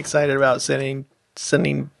already excited about sending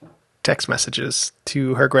text messages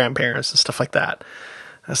to her grandparents and stuff like that.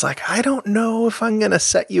 I was like, I don't know if I'm going to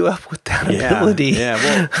set you up with that ability.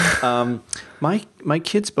 Yeah, well, my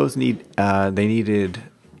kids both needed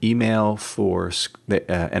email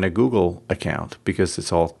and a Google account because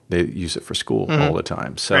they use it for school all the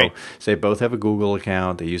time. So, Right. so they both have a Google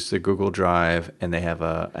account. They use the Google Drive, and they have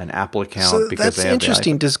an Apple account. So because that's they have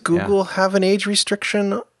interesting. Does Google have an age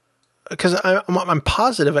restriction? Because I'm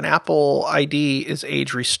positive an Apple ID is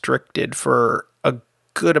age restricted for a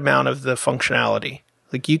good amount of the functionality.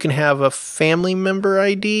 Like, you can have a family member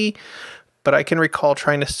ID, but I can recall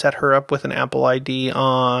trying to set her up with an Apple ID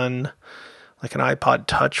on like an iPod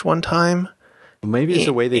Touch one time. Maybe it's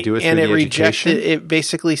the way they do it and through it the rejected. education. It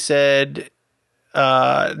basically said,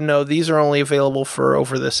 no, these are only available for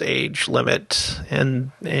over this age limit,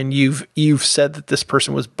 and you've said that this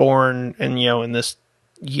person was born in this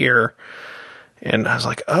year. And I was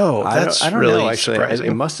like, oh, that's I don't really know. Actually,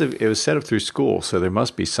 surprising. it was set up through school, so there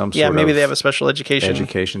must be some sort Yeah, of maybe they have a special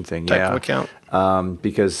education thing. type Yeah, of account.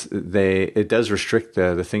 because it does restrict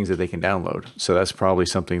the things that they can download. So that's probably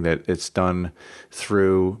something that it's done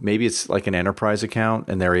through. Maybe it's like an enterprise account,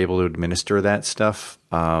 and they're able to administer that stuff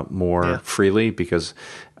more freely because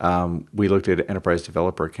we looked at enterprise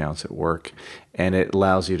developer accounts at work, and it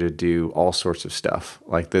allows you to do all sorts of stuff.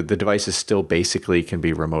 Like the devices still basically can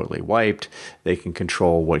be remotely wiped. They can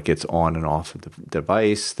control what gets on and off of the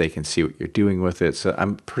device. They can see what you're doing with it. So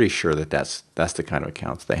I'm pretty sure that's the kind of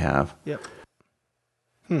accounts they have. Yep.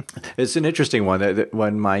 It's an interesting one. That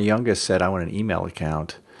when my youngest said, I want an email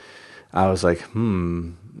account, I was like,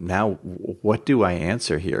 now what do I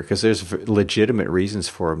answer here? Because there's legitimate reasons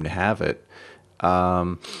for him to have it.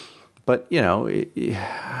 But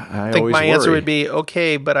I think always my answer worry. would be,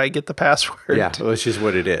 okay, but I get the password. Yeah, well, it's just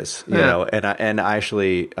what it is, And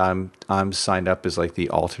actually, I'm signed up as like the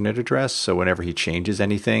alternate address. So whenever he changes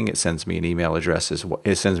anything, it sends me an email address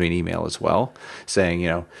it sends me an email as well,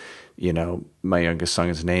 saying my youngest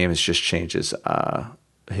son's name has just changed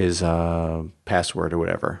his password or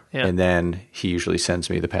whatever, and then he usually sends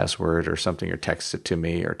me the password or something, or texts it to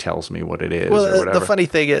me, or tells me what it is. Well, or whatever. the funny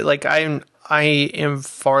thing is, like, I am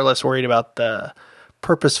far less worried about the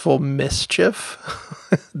purposeful mischief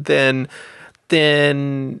than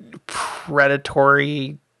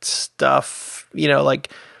predatory stuff.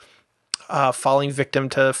 Like falling victim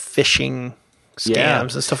to phishing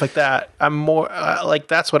scams and stuff like that. I'm more like,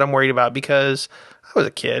 that's what I'm worried about, because I was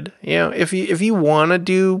a kid. If you want to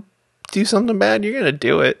do do something bad, you're gonna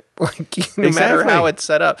do it. Like no matter Exactly. how it's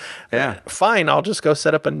set up. Yeah. Fine, I'll just go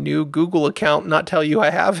set up a new Google account, not tell you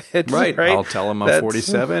I have it. Right. Right. I'll tell them I'm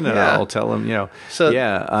 47 and I'll tell them, So-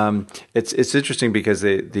 it's interesting because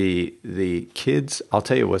the kids, I'll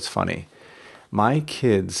tell you what's funny. My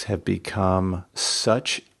kids have become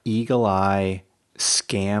such eagle eye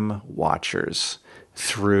scam watchers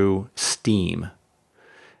through Steam.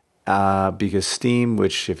 Because Steam,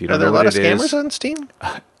 which if you Are don't there know a lot what of it is, scammers on Steam?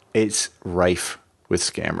 it's rife with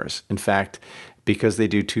scammers. In fact, because they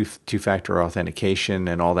do two-factor authentication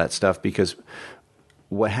and all that stuff, because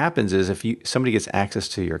what happens is if somebody gets access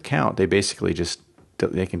to your account, they basically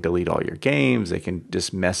they can delete all your games, they can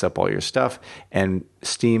just mess up all your stuff. And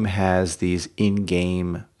Steam has these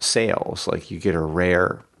in-game sales, like you get a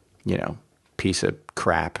rare, piece of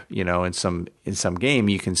crap, in some game,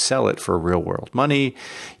 you can sell it for real world money,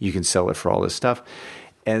 you can sell it for all this stuff.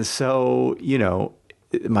 And so,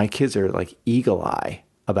 my kids are like eagle eye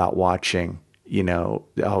about watching,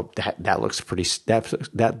 oh, that looks pretty,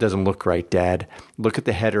 that doesn't look right, Dad. Look at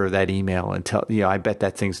the header of that email and tell, I bet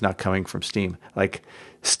that thing's not coming from Steam. Like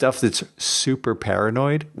stuff that's super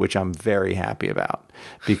paranoid, which I'm very happy about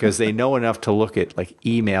because they know enough to look at like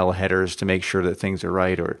email headers to make sure that things are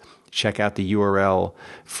right, or check out the URL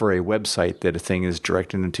for a website that a thing is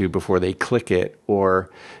directed into before they click it, or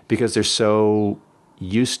because they're so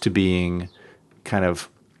used to being kind of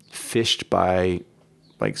fished by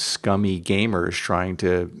like scummy gamers trying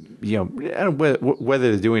to,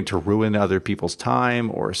 whether they're doing it to ruin other people's time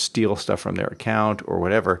or steal stuff from their account or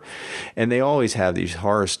whatever. And they always have these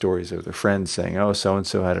horror stories of their friends saying, oh,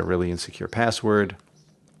 so-and-so had a really insecure password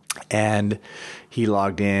and he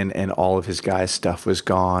logged in and all of his guy's stuff was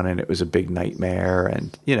gone and it was a big nightmare.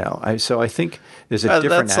 And, so I think there's a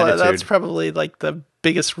different attitude. That's probably like the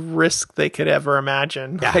biggest risk they could ever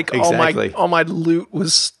imagine. Yeah, like exactly. all my loot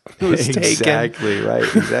was taken. Exactly, right.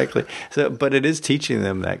 Exactly. So, but it is teaching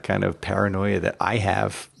them that kind of paranoia that I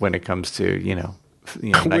have when it comes to,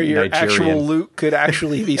 where your Nigerian actual loot could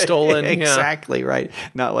actually be stolen. Exactly, right.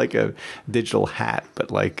 Not like a digital hat,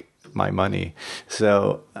 but like my money.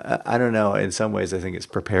 So I don't know. In some ways, I think it's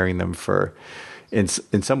preparing them for, in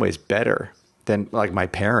some ways, better than like my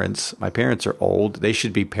parents. My parents are old. They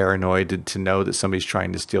should be paranoid to know that somebody's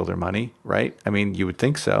trying to steal their money, right? I mean, you would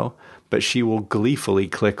think so. But she will gleefully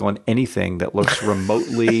click on anything that looks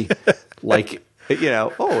remotely like,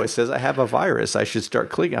 it says I have a virus. I should start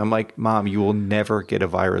clicking. I'm like, Mom, you will never get a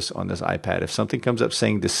virus on this iPad. If something comes up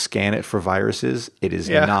saying to scan it for viruses, it is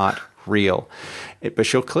not real. But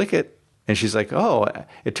she'll click it. And she's like, oh,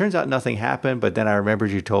 it turns out nothing happened. But then I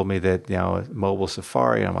remembered you told me that, mobile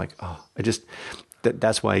Safari. And I'm like, oh,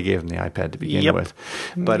 that's why I gave him the iPad to begin with.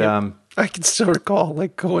 But I can still recall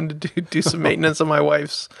like going to do some maintenance on my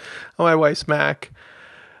wife's Mac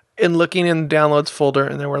and looking in the downloads folder,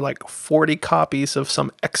 and there were like 40 copies of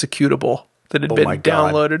some executable that had been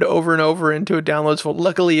downloaded over and over into a downloads folder.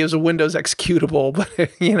 Luckily, it was a Windows executable, but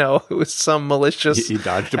it was some malicious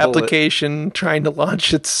application trying to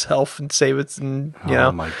launch itself and save it. And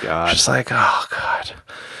oh my God, just like, oh God.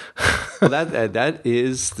 Well, that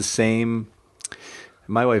is the same.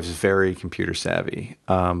 My wife's very computer savvy,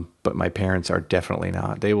 but my parents are definitely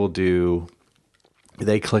not. They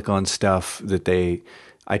click on stuff that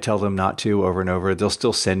I tell them not to over and over. They'll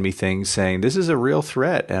still send me things saying this is a real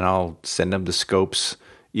threat, and I'll send them the Scopes,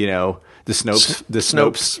 the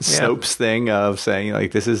Snopes thing of saying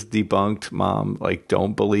like this is debunked, Mom. Like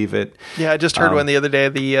don't believe it. Yeah, I just heard one the other day.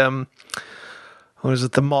 The what was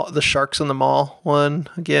it? The Sharks in the Mall one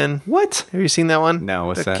again. What? Have you seen that one? No,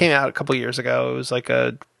 what's that? It came out a couple years ago. It was like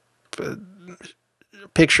a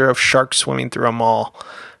picture of sharks swimming through a mall.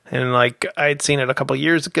 And like I'd seen it a couple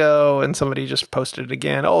years ago, and somebody just posted it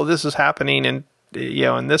again. Oh, this is happening in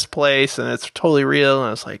this place, and it's totally real. And I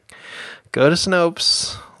was like, go to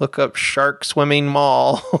Snopes, look up shark swimming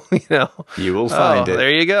mall. You will find it.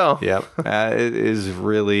 There you go. Yep, it is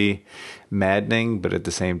really maddening, but at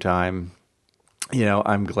the same time,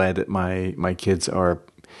 I'm glad that my kids are,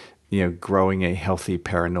 growing a healthy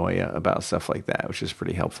paranoia about stuff like that, which is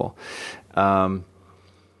pretty helpful.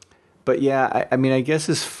 But yeah, I mean, I guess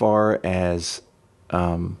as far as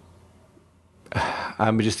we're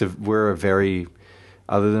a very,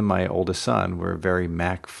 other than my oldest son, we're a very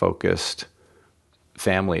Mac focused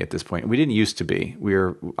family at this point. We didn't used to be.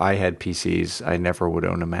 I had PCs. I never would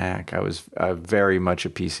own a Mac. I was very much a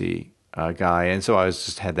PC guy, and so I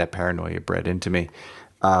just had that paranoia bred into me.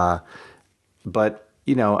 But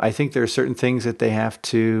I think there are certain things that they have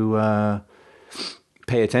to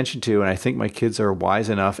pay attention to, and I think my kids are wise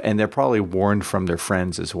enough, and they're probably warned from their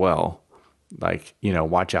friends as well, like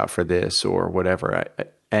watch out for this or whatever.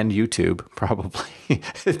 and YouTube probably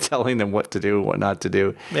telling them what to do and what not to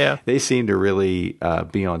do. Yeah. They seem to really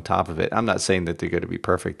be on top of it. I'm not saying that they're going to be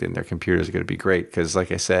perfect and their computers are going to be great because,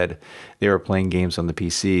 like I said, they were playing games on the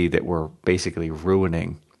PC that were basically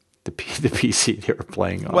ruining the PC they were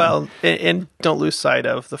playing on. Well, and don't lose sight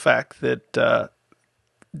of the fact that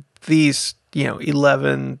these,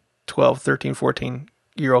 11, 12, 13,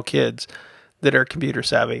 14-year-old kids that are computer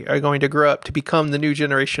savvy are going to grow up to become the new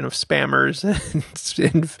generation of spammers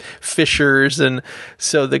and phishers, and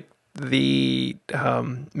so the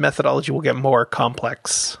methodology will get more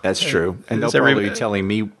complex. That's true, and they'll probably be telling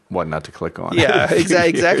me what not to click on. Yeah,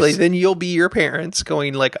 exactly. Then you'll be your parents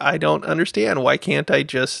going like, I don't understand. Why can't I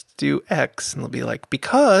just do X? And they'll be like,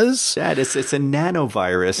 because Dad, it's a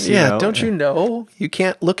nanovirus. Yeah, don't you know? You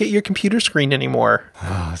can't look at your computer screen anymore.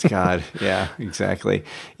 Oh God, yeah, exactly.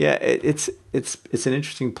 Yeah, it's an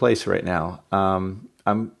interesting place right now.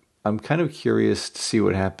 I'm kind of curious to see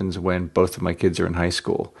what happens when both of my kids are in high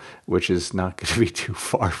school, which is not going to be too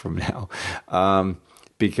far from now,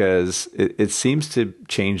 because it seems to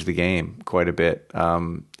change the game quite a bit.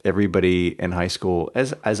 Everybody in high school,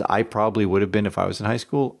 as I probably would have been if I was in high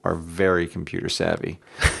school, are very computer savvy.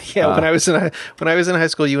 Yeah, when I was in high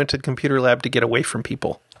school, you went to the computer lab to get away from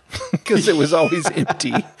people because it was always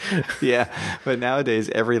empty. Yeah, but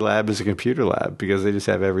nowadays every lab is a computer lab because they just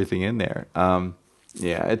have everything in there.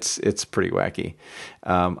 Yeah, it's pretty wacky.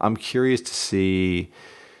 I'm curious to see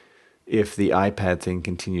if the iPad thing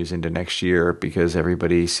continues into next year because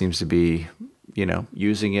everybody seems to be,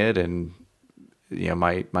 using it. And,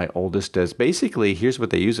 my oldest does. Basically, here's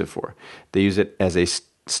what they use it for. They use it as a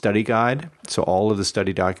study guide. So all of the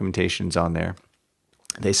study documentation's on there.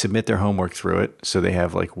 They submit their homework through it. So they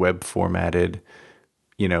have like web formatted,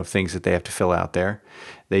 things that they have to fill out there.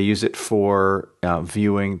 They use it for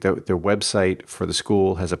viewing. Their website for the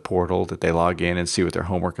school has a portal that they log in and see what their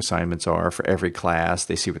homework assignments are for every class.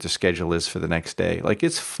 They see what their schedule is for the next day. Like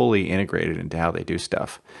it's fully integrated into how they do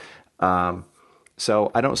stuff.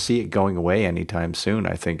 So I don't see it going away anytime soon.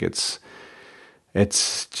 I think it's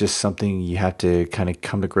just something you have to kind of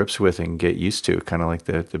come to grips with and get used to, kind of like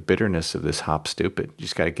the bitterness of this hop stupid. You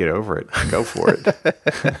just got to get over it and go for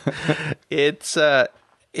it.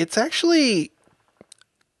 It's actually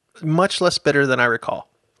much less bitter than I recall.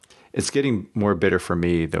 It's getting more bitter for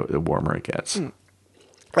me the warmer it gets.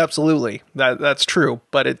 Absolutely. That's true.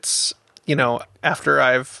 But it's, after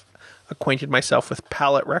I've acquainted myself with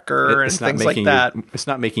palate wrecker and things like that. It's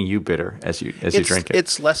not making you bitter as you drink it.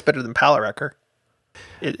 It's less bitter than palate wrecker.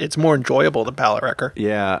 It's more enjoyable than palate wrecker.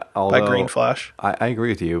 Yeah. By Green Flash. I agree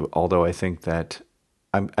with you. Although I think that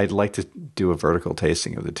I'd like to do a vertical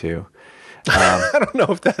tasting of the two. I don't know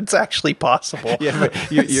if that's actually possible. Yeah,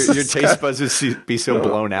 but your taste buds would be so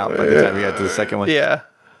blown out by the time you got to the second one. Yeah.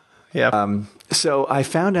 Yeah. So I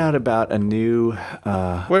found out about a new...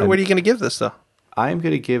 what are you going to give this, though? I'm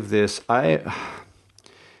going to give this...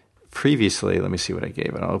 Previously, let me see what I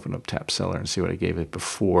gave it. I'll open up Tap Cellar and see what I gave it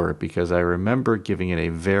before, because I remember giving it a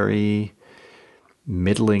very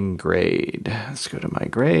middling grade. Let's go to my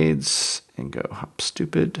grades and go Hop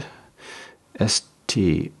Stoopid.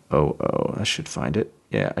 STOO. I should find it.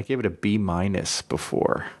 Yeah, I gave it a B-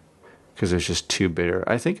 before because it was just too bitter.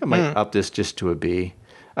 I think I might up this just to a B.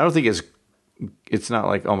 I don't think it's not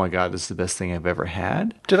like, oh my God, this is the best thing I've ever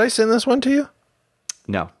had. Did I send this one to you?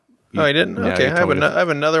 No. Oh, I didn't? Okay, I have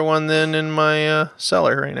another one then in my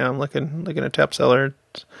cellar right now. I'm looking at Tap Cellar.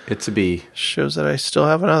 It's a B. Shows that I still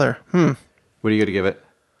have another. What are you going to give it?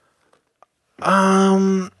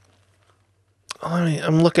 I'm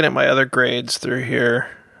looking at my other grades through here.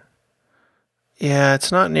 Yeah,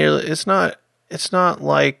 it's not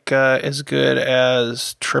like as good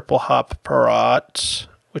as Triple Hop Parat,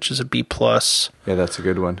 which is a B+. Yeah, that's a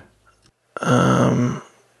good one.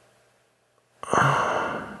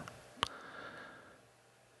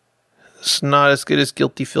 It's not as good as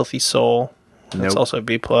Guilty Filthy Soul. That's also a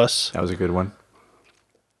B+. That was a good one.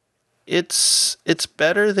 It's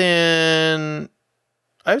better than...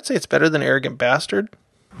 I would say it's better than Arrogant Bastard.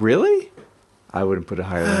 Really? I wouldn't put it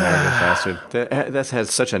higher than Arrogant Bastard. That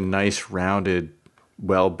has such a nice, rounded,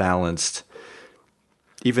 well-balanced...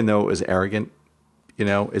 Even though it was arrogant,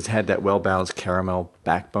 it had that well-balanced caramel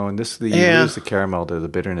backbone. You lose the caramel to the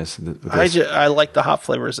bitterness. I like the hop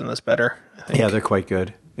flavors in this better, I think. Yeah, they're quite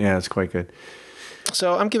good. Yeah, it's quite good.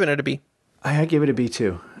 So I'm giving it a B. I give it a B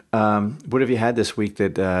too. What have you had this week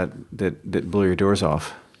that blew your doors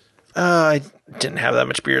off? I didn't have that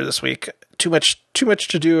much beer this week. Too much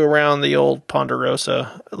to do around the old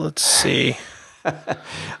Ponderosa. Let's see.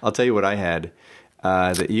 I'll tell you what I had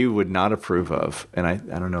that you would not approve of, and I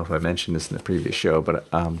don't know if I mentioned this in the previous show, but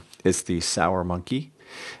it's the Sour Monkey.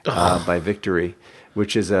 by Victory,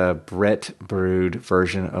 which is a Brett brewed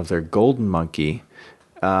version of their Golden Monkey,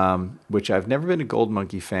 which I've never been a Golden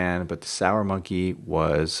Monkey fan, but the Sour Monkey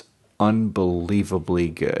was unbelievably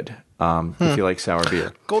good. If you like sour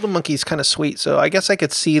beer. Golden Monkey's kind of sweet, so I guess I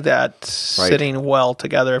could see that sitting well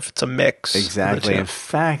together if it's a mix. Exactly. In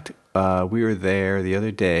fact, we were there the other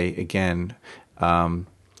day. Again,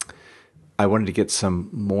 I wanted to get some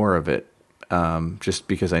more of it, just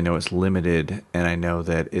because I know it's limited and I know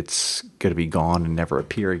that it's going to be gone and never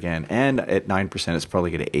appear again. And at 9%, it's probably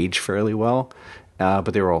going to age fairly well,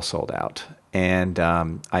 but they were all sold out. And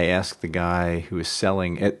I asked the guy who was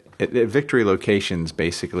selling it. At Victory locations,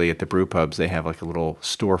 basically at the brew pubs, they have like a little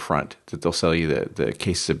storefront that they'll sell you the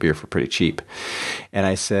cases of beer for pretty cheap. And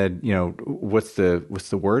I said, what's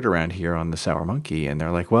the word around here on the Sour Monkey? And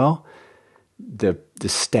they're like, well, the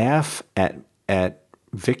staff at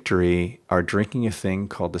Victory are drinking a thing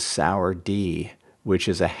called the Sour D, which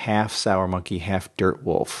is a half Sour Monkey, half Dirt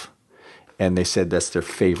Wolf. And they said that's their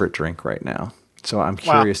favorite drink right now. So I'm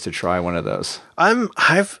curious to try one of those.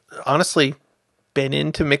 I've honestly been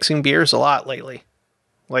into mixing beers a lot lately.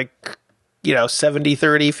 Like,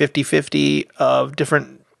 70-30, 50-50 of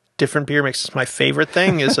different beer mixes. My favorite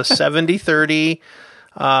thing is a 70-30,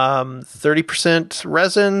 30%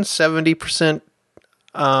 resin, 70%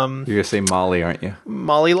 you're gonna say Molly, aren't you?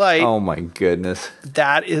 Molly Light. Oh my goodness.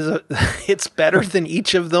 That is it's better than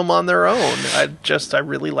each of them on their own. I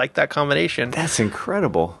really like that combination. That's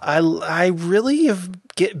incredible. I really have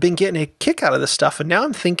been getting a kick out of this stuff, and now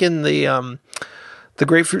I'm thinking the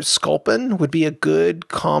grapefruit sculpin would be a good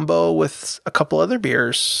combo with a couple other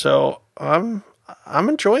beers. So I'm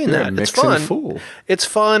enjoying that. It's fun. Fool. It's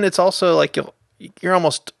fun. It's also like you're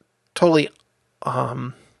almost totally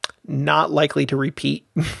not likely to repeat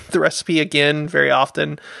the recipe again very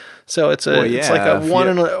often. So it's like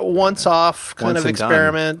a once off kind of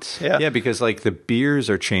experiment. Yeah, because like the beers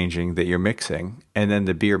are changing that you're mixing, and then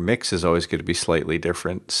the beer mix is always going to be slightly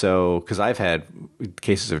different. So, because I've had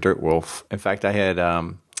cases of Dirt Wolf. In fact, I had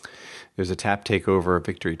there's a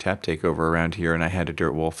Victory tap takeover around here, and I had a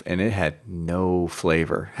Dirt Wolf, and it had no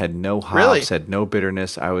flavor, had no hops, had no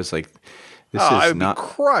bitterness. I was like, I would be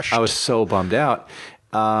crushed. I was so bummed out.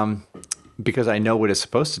 Because I know what it's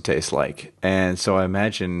supposed to taste like. And so I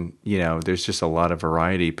imagine, there's just a lot of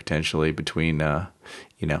variety potentially between,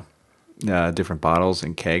 different bottles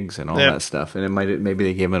and kegs and all that stuff. And maybe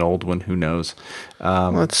they gave an old one, who knows?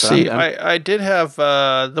 Let's see. I did have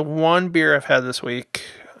the one beer I've had this week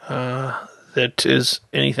that is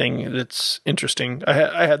anything that's interesting.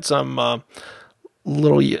 I had some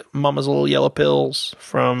Mama's Little Yellow Pills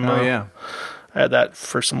from... I had that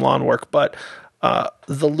for some lawn work, but...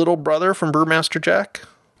 the Little Brother from Brewmaster Jack.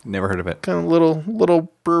 Never heard of it. Kind of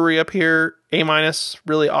little brewery up here. A-,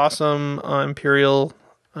 really awesome Imperial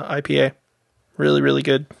IPA. Really, really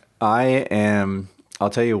good. I'll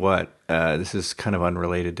tell you what, this is kind of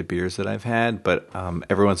unrelated to beers that I've had, but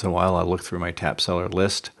every once in a while I'll look through my tap cellar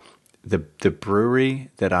list. The brewery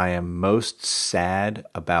that I am most sad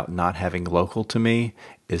about not having local to me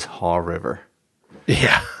is Haw River.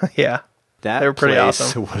 Yeah, yeah. They were pretty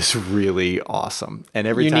awesome. Was really awesome. And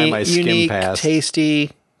every time I skim past... tasty,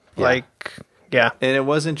 And it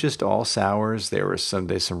wasn't just all sours. There's some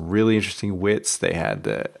really interesting wits. They had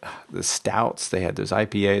the stouts. They had those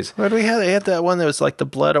IPAs. What did we have? They had that one that was like the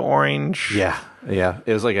blood orange. Yeah. It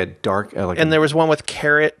was like a dark... and there was one with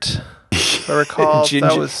carrot, if I recall.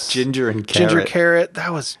 That was ginger and carrot. Ginger carrot.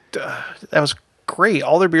 That was great.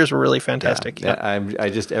 All their beers were really fantastic. Yeah. I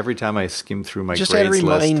just, every time I skim through my just had to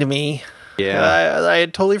remind me. Yeah, I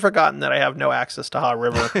had totally forgotten that I have no access to Haw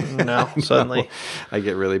River now. Suddenly, I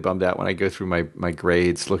get really bummed out when I go through my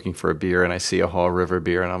grades looking for a beer and I see a Haw River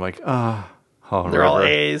beer and I'm like, Haw River. They're all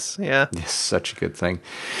A's. Yeah, it's such a good thing.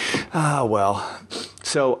 Well,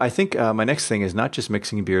 so I think my next thing is not just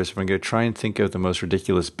mixing beers. I'm going to try and think of the most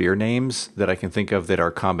ridiculous beer names that I can think of that are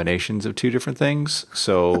combinations of two different things.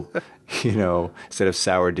 So, instead of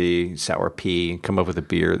Sour D, Sour P, come up with a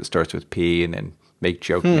beer that starts with P and then make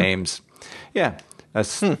joke names. Yeah,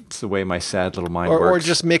 that's the way my sad little mind works. Or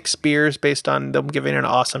just mix beers based on them giving an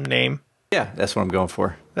awesome name. Yeah, that's what I'm going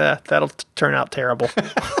for. That'll turn out terrible.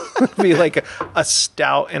 It'll be like a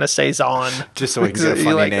stout and a saison. Just so we can get a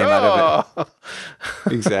funny name out of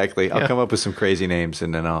it. Exactly. I'll come up with some crazy names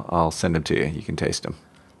and then I'll send them to you. You can taste them.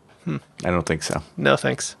 I don't think so. No,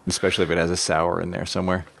 thanks. Especially if it has a sour in there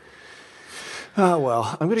somewhere. Oh,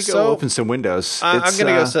 well, I'm going to go open some windows. I'm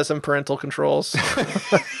going to go set some parental controls.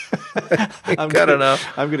 I don't know.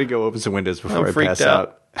 I'm going to go open some windows before I pass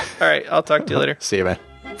out. All right, I'll talk to you later. See you, man.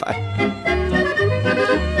 Bye.